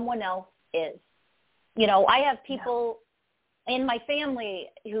where someone else is. You know, I have people in my family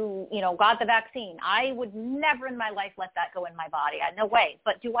who, you know, got the vaccine. I would never in my life let that go in my body. No way.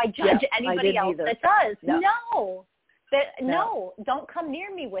 But do I judge anybody else that does? No. No, don't come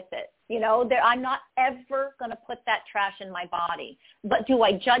near me with it. You know, I'm not ever going to put that trash in my body. But do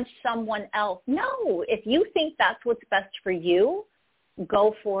I judge someone else? No. If you think that's what's best for you,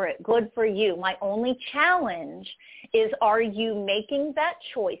 go for it. Good for you. My only challenge is, are you making that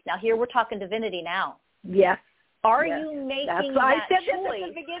choice? Now, here we're talking divinity now. Yes. Are you making that choice? I said this at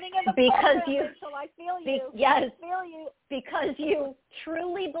the beginning of the program, so I feel you. Yes. I feel you. Because you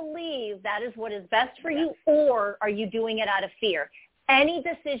truly believe that is what is best for you, or are you doing it out of fear? Any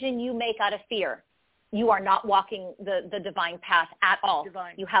decision you make out of fear, you are not walking the divine path at all.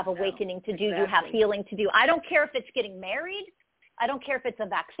 You have awakening to do. You have healing to do. I don't care if it's getting married. I don't care if it's a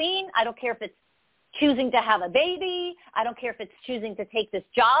vaccine. I don't care if it's choosing to have a baby. I don't care if it's choosing to take this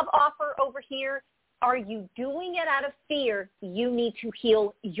job offer over here. Are you doing it out of fear? You need to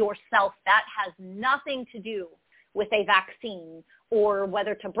heal yourself. That has nothing to do with a vaccine or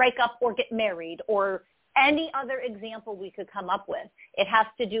whether to break up or get married or any other example we could come up with. It has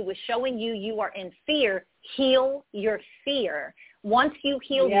to do with showing you are in fear. Heal your fear. Once you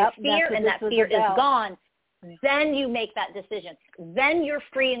heal your fear and that fear is gone, then you make that decision. Then you're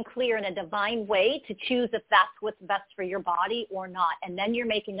free and clear in a divine way to choose if that's what's best for your body or not. And then you're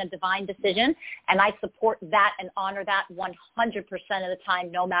making a divine decision. And I support that and honor that 100% of the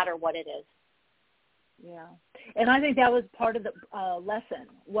time, no matter what it is. Yeah. And I think that was part of the lesson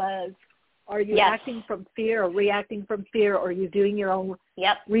was, are you acting from fear or reacting from fear, or are you doing your own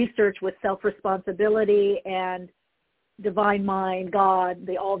research with self-responsibility and divine mind, God,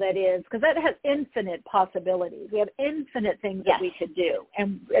 all that is? Because that has infinite possibilities. We have infinite things that we could do.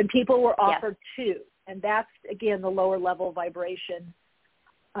 And people were offered two. And that's, again, the lower level vibration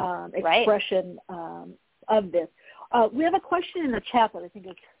expression of this. We have a question in the chat that I think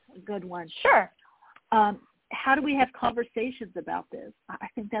is a good one. Sure. How do we have conversations about this? I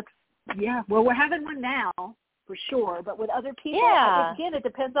think that's, well, we're having one now for sure, but with other people, again, it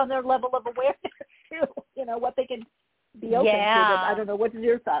depends on their level of awareness too, what they can be open to. I don't know. What's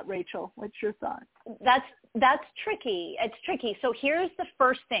your thought, Rachel? What's your thought? That's tricky. It's tricky. So here's the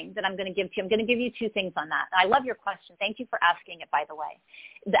first thing that I'm going to give to you. I'm going to give you two things on that. I love your question. Thank you for asking it, by the way.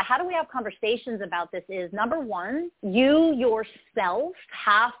 How do we have conversations about this is, number one, you yourself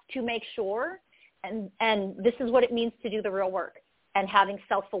have to make sure, and this is what it means to do the real work and having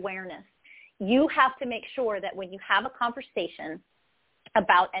self-awareness. You have to make sure that when you have a conversation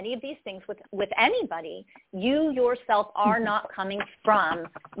about any of these things with anybody, you yourself are not coming from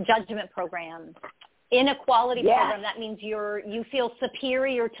judgment programs, inequality program. That means you feel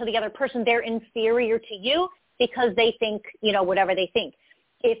superior to the other person. They're inferior to you because they think, whatever they think.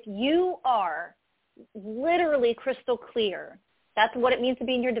 If you are literally crystal clear, that's what it means to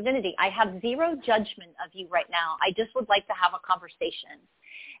be in your divinity. I have zero judgment of you right now. I just would like to have a conversation.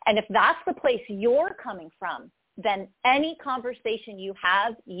 And if that's the place you're coming from, then any conversation you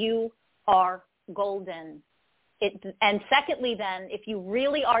have, you are golden. And secondly, then, if you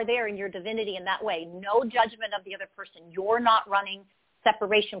really are there in your divinity in that way, no judgment of the other person, you're not running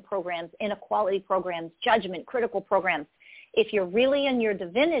separation programs, inequality programs, judgment, critical programs. If you're really in your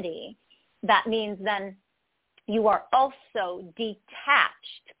divinity, that means then you are also detached,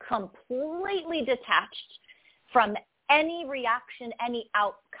 completely detached from any reaction, any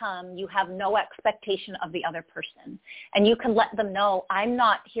outcome. You have no expectation of the other person. And you can let them know, I'm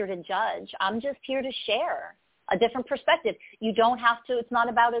not here to judge. I'm just here to share a different perspective. You don't have to. It's not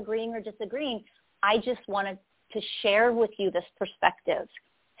about agreeing or disagreeing. I just wanted to share with you this perspective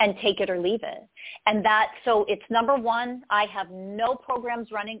and take it or leave it. And so it's number one, I have no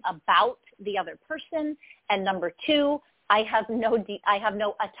programs running about the other person. And number two, I have no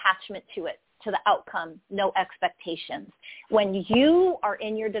attachment to it, to the outcome, no expectations. When you are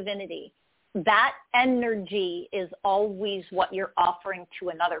in your divinity, that energy is always what you're offering to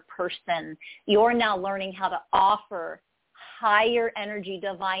another person. You're now learning how to offer higher energy,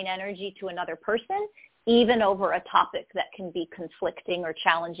 divine energy to another person, even over a topic that can be conflicting or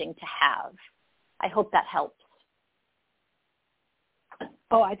challenging to have. I hope that helps.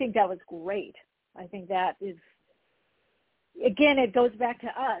 Oh, I think that was great. I think that is, again, it goes back to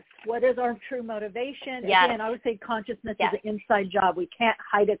us. What is our true motivation? Yes. Again, I would say consciousness is an inside job. We can't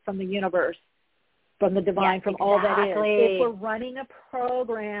hide it from the universe, from the divine, from all that is. If we're running a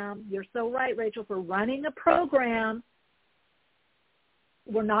program, you're so right, Rachel, if we're running a program,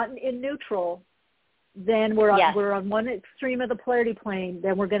 we're not in neutral, then we're on one extreme of the polarity plane,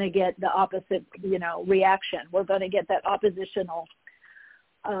 then we're going to get the opposite, reaction. We're going to get that oppositional.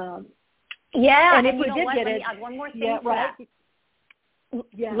 And if we did get it, let me add one more thing to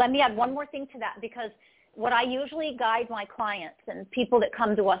that. Let me add one more thing to that, because what I usually guide my clients and people that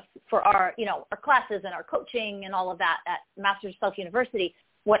come to us for our, our classes and our coaching and all of that at Masters of Self University,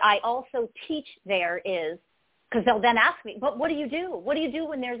 what I also teach there is, because they'll then ask me, but what do you do? What do you do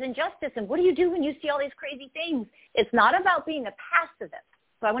when there's injustice? And what do you do when you see all these crazy things? It's not about being a pacifist.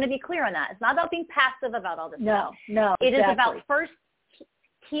 So I want to be clear on that. It's not about being passive about all this stuff. No, It is about first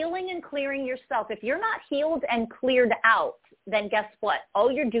healing and clearing yourself. If you're not healed and cleared out, then guess what?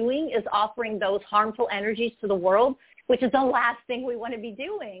 All you're doing is offering those harmful energies to the world, which is the last thing we want to be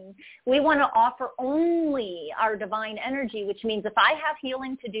doing. We want to offer only our divine energy, which means if I have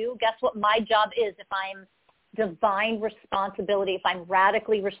healing to do, guess what my job is if I'm divine responsibility, if I'm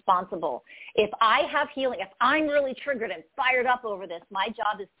radically responsible. If I have healing, if I'm really triggered and fired up over this, my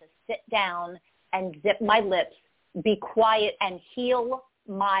job is to sit down and zip my lips, be quiet, and heal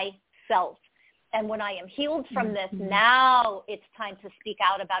myself. And when I am healed from this, now it's time to speak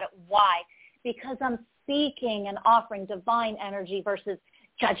out about it. Why? Because I'm speaking and offering divine energy versus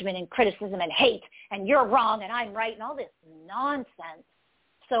judgment and criticism and hate and you're wrong and I'm right and all this nonsense.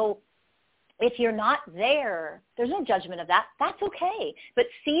 So if you're not there, there's no judgment of that. That's okay. But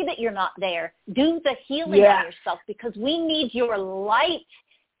see that you're not there. Do the healing on yourself, because we need your light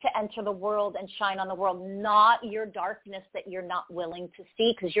to enter the world and shine on the world, not your darkness that you're not willing to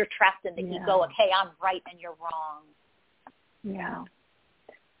see because you're trapped in the ego of, hey, I'm right and you're wrong. Yeah.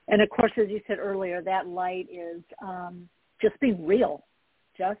 And, of course, as you said earlier, that light is just being real.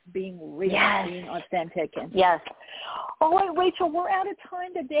 Just being real, being authentic. And all right, Rachel, we're out of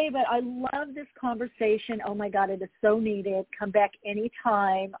time today, but I love this conversation. Oh, my God, it is so needed. Come back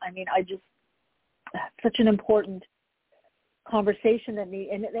anytime. I mean, such an important conversation that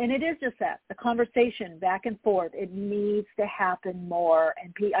and it is just that, the conversation back and forth. It needs to happen more.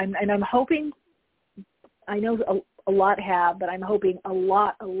 And I'm hoping, I know a lot have, but I'm hoping a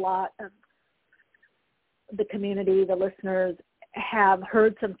lot of the community, the listeners, have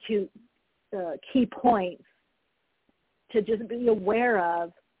heard some key points to just be aware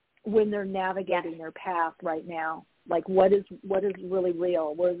of when they're navigating their path right now. Like what is really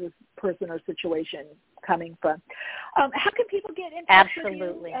real? Where is this person or situation coming from? How can people get in touch with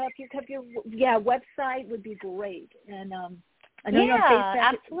you? If you have your website would be great. And I know you're on Facebook,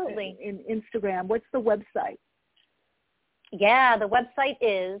 absolutely, and Instagram. What's the website? Yeah, the website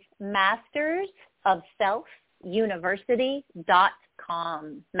is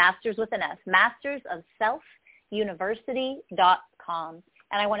mastersofselfuniversity.com. Masters with an S. mastersofselfuniversity.com.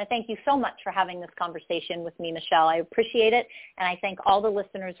 And I want to thank you so much for having this conversation with me, Michelle. I appreciate it. And I thank all the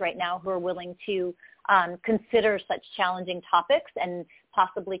listeners right now who are willing to consider such challenging topics and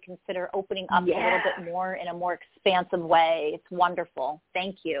possibly consider opening up a little bit more in a more expansive way. It's wonderful.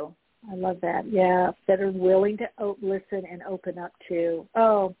 Thank you. I love that. Yeah, that are willing to listen and open up to.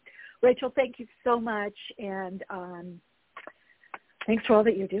 Oh, Rachel, thank you so much. And thanks for all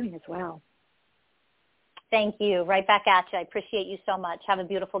that you're doing as well. Thank you. Right back at you. I appreciate you so much. Have a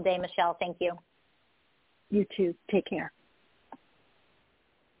beautiful day, Michelle. Thank you. You too. Take care.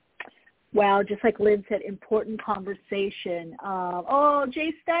 Wow, just like Lynn said, important conversation.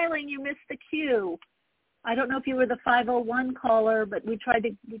 Jay Styling, you missed the cue. I don't know if you were the 501 caller, but we tried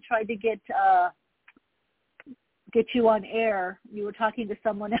to get you on air. You were talking to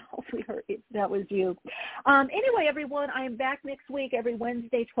someone else. We heard that was you. Anyway, everyone, I am back next week every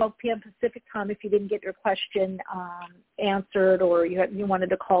Wednesday, 12 p.m. Pacific time. If you didn't get your question answered, or you wanted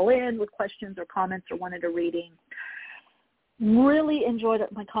to call in with questions or comments or wanted a reading. Really enjoyed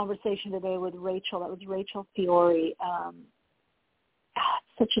my conversation today with Rachel. That was Rachel Fiori.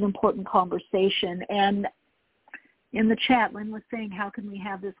 Such an important conversation. And in the chat, Lynn was saying, how can we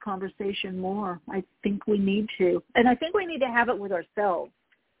have this conversation more? I think we need to. And I think we need to have it with ourselves.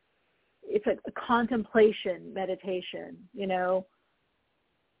 It's a contemplation meditation, you know.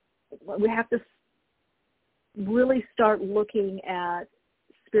 We have to really start looking at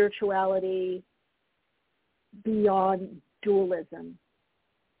spirituality beyond dualism.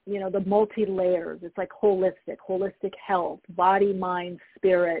 You know, the multi-layers. It's like holistic health, body, mind,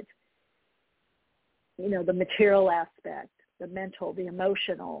 spirit, you know, the material aspect, the mental, the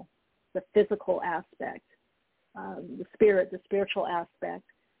emotional, the physical aspect, the spirit, the spiritual aspect.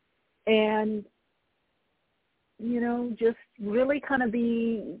 And, you know, just really kind of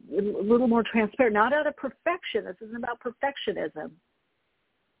be a little more transparent, not out of perfection. This isn't about perfectionism,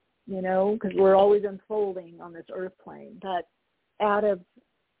 you know, because we're always unfolding on this earth plane, but out of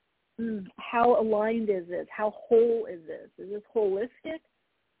how aligned is this? How whole is this? Is this holistic?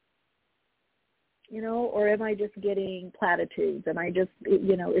 You know, or am I just getting platitudes? Am I just,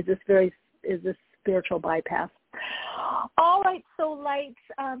 you know, is this spiritual bypass? All right, so lights,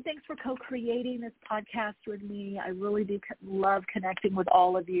 thanks for co-creating this podcast with me. I really do love connecting with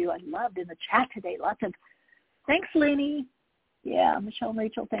all of you. I loved in the chat today. Thanks, Lenny. Yeah, Michelle and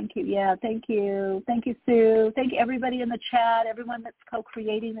Rachel, thank you. Yeah, thank you. Thank you, Sue. Thank you, everybody in the chat, everyone that's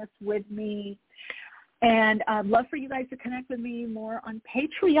co-creating this with me. And I'd love for you guys to connect with me more on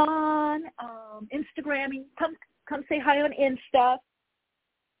Patreon, Instagram. Come say hi on Insta.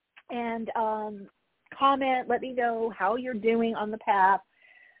 And comment. Let me know how you're doing on the path.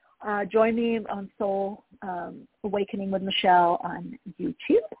 Join me on Soul Awakening with Michelle on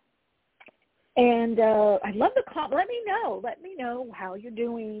YouTube. And I'd love to let me know. Let me know how you're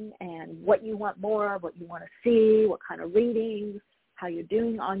doing and what you want more of, what you want to see, what kind of readings, how you're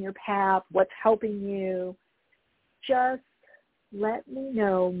doing on your path, what's helping you. Just let me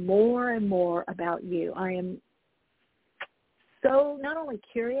know more and more about you. I am so not only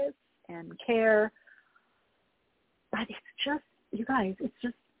curious and care, but it's just, you guys, it's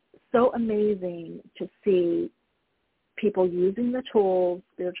just so amazing to see people using the tools,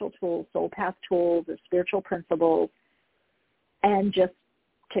 spiritual tools, soul path tools, the spiritual principles, and just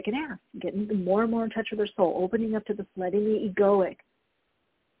kicking ass, getting more and more in touch with their soul, opening up to this, letting the egoic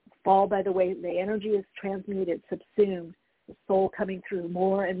fall by the way the energy is transmuted, subsumed, the soul coming through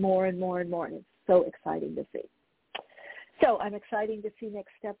more and more and more and more. And it's so exciting to see. So I'm excited to see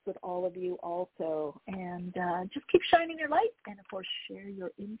next steps with all of you also. And just keep shining your light and, of course, share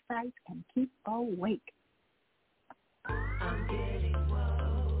your insights and keep awake. I'm getting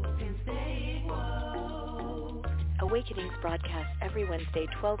woke and staying woke. Awakenings broadcast every Wednesday,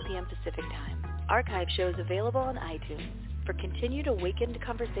 12 p.m. Pacific Time. Archive shows available on iTunes. For continued awakened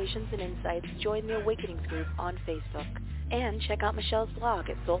conversations and insights, join the Awakenings group on Facebook. And check out Michelle's blog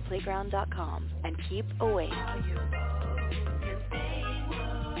at soulplayground.com. And keep awake.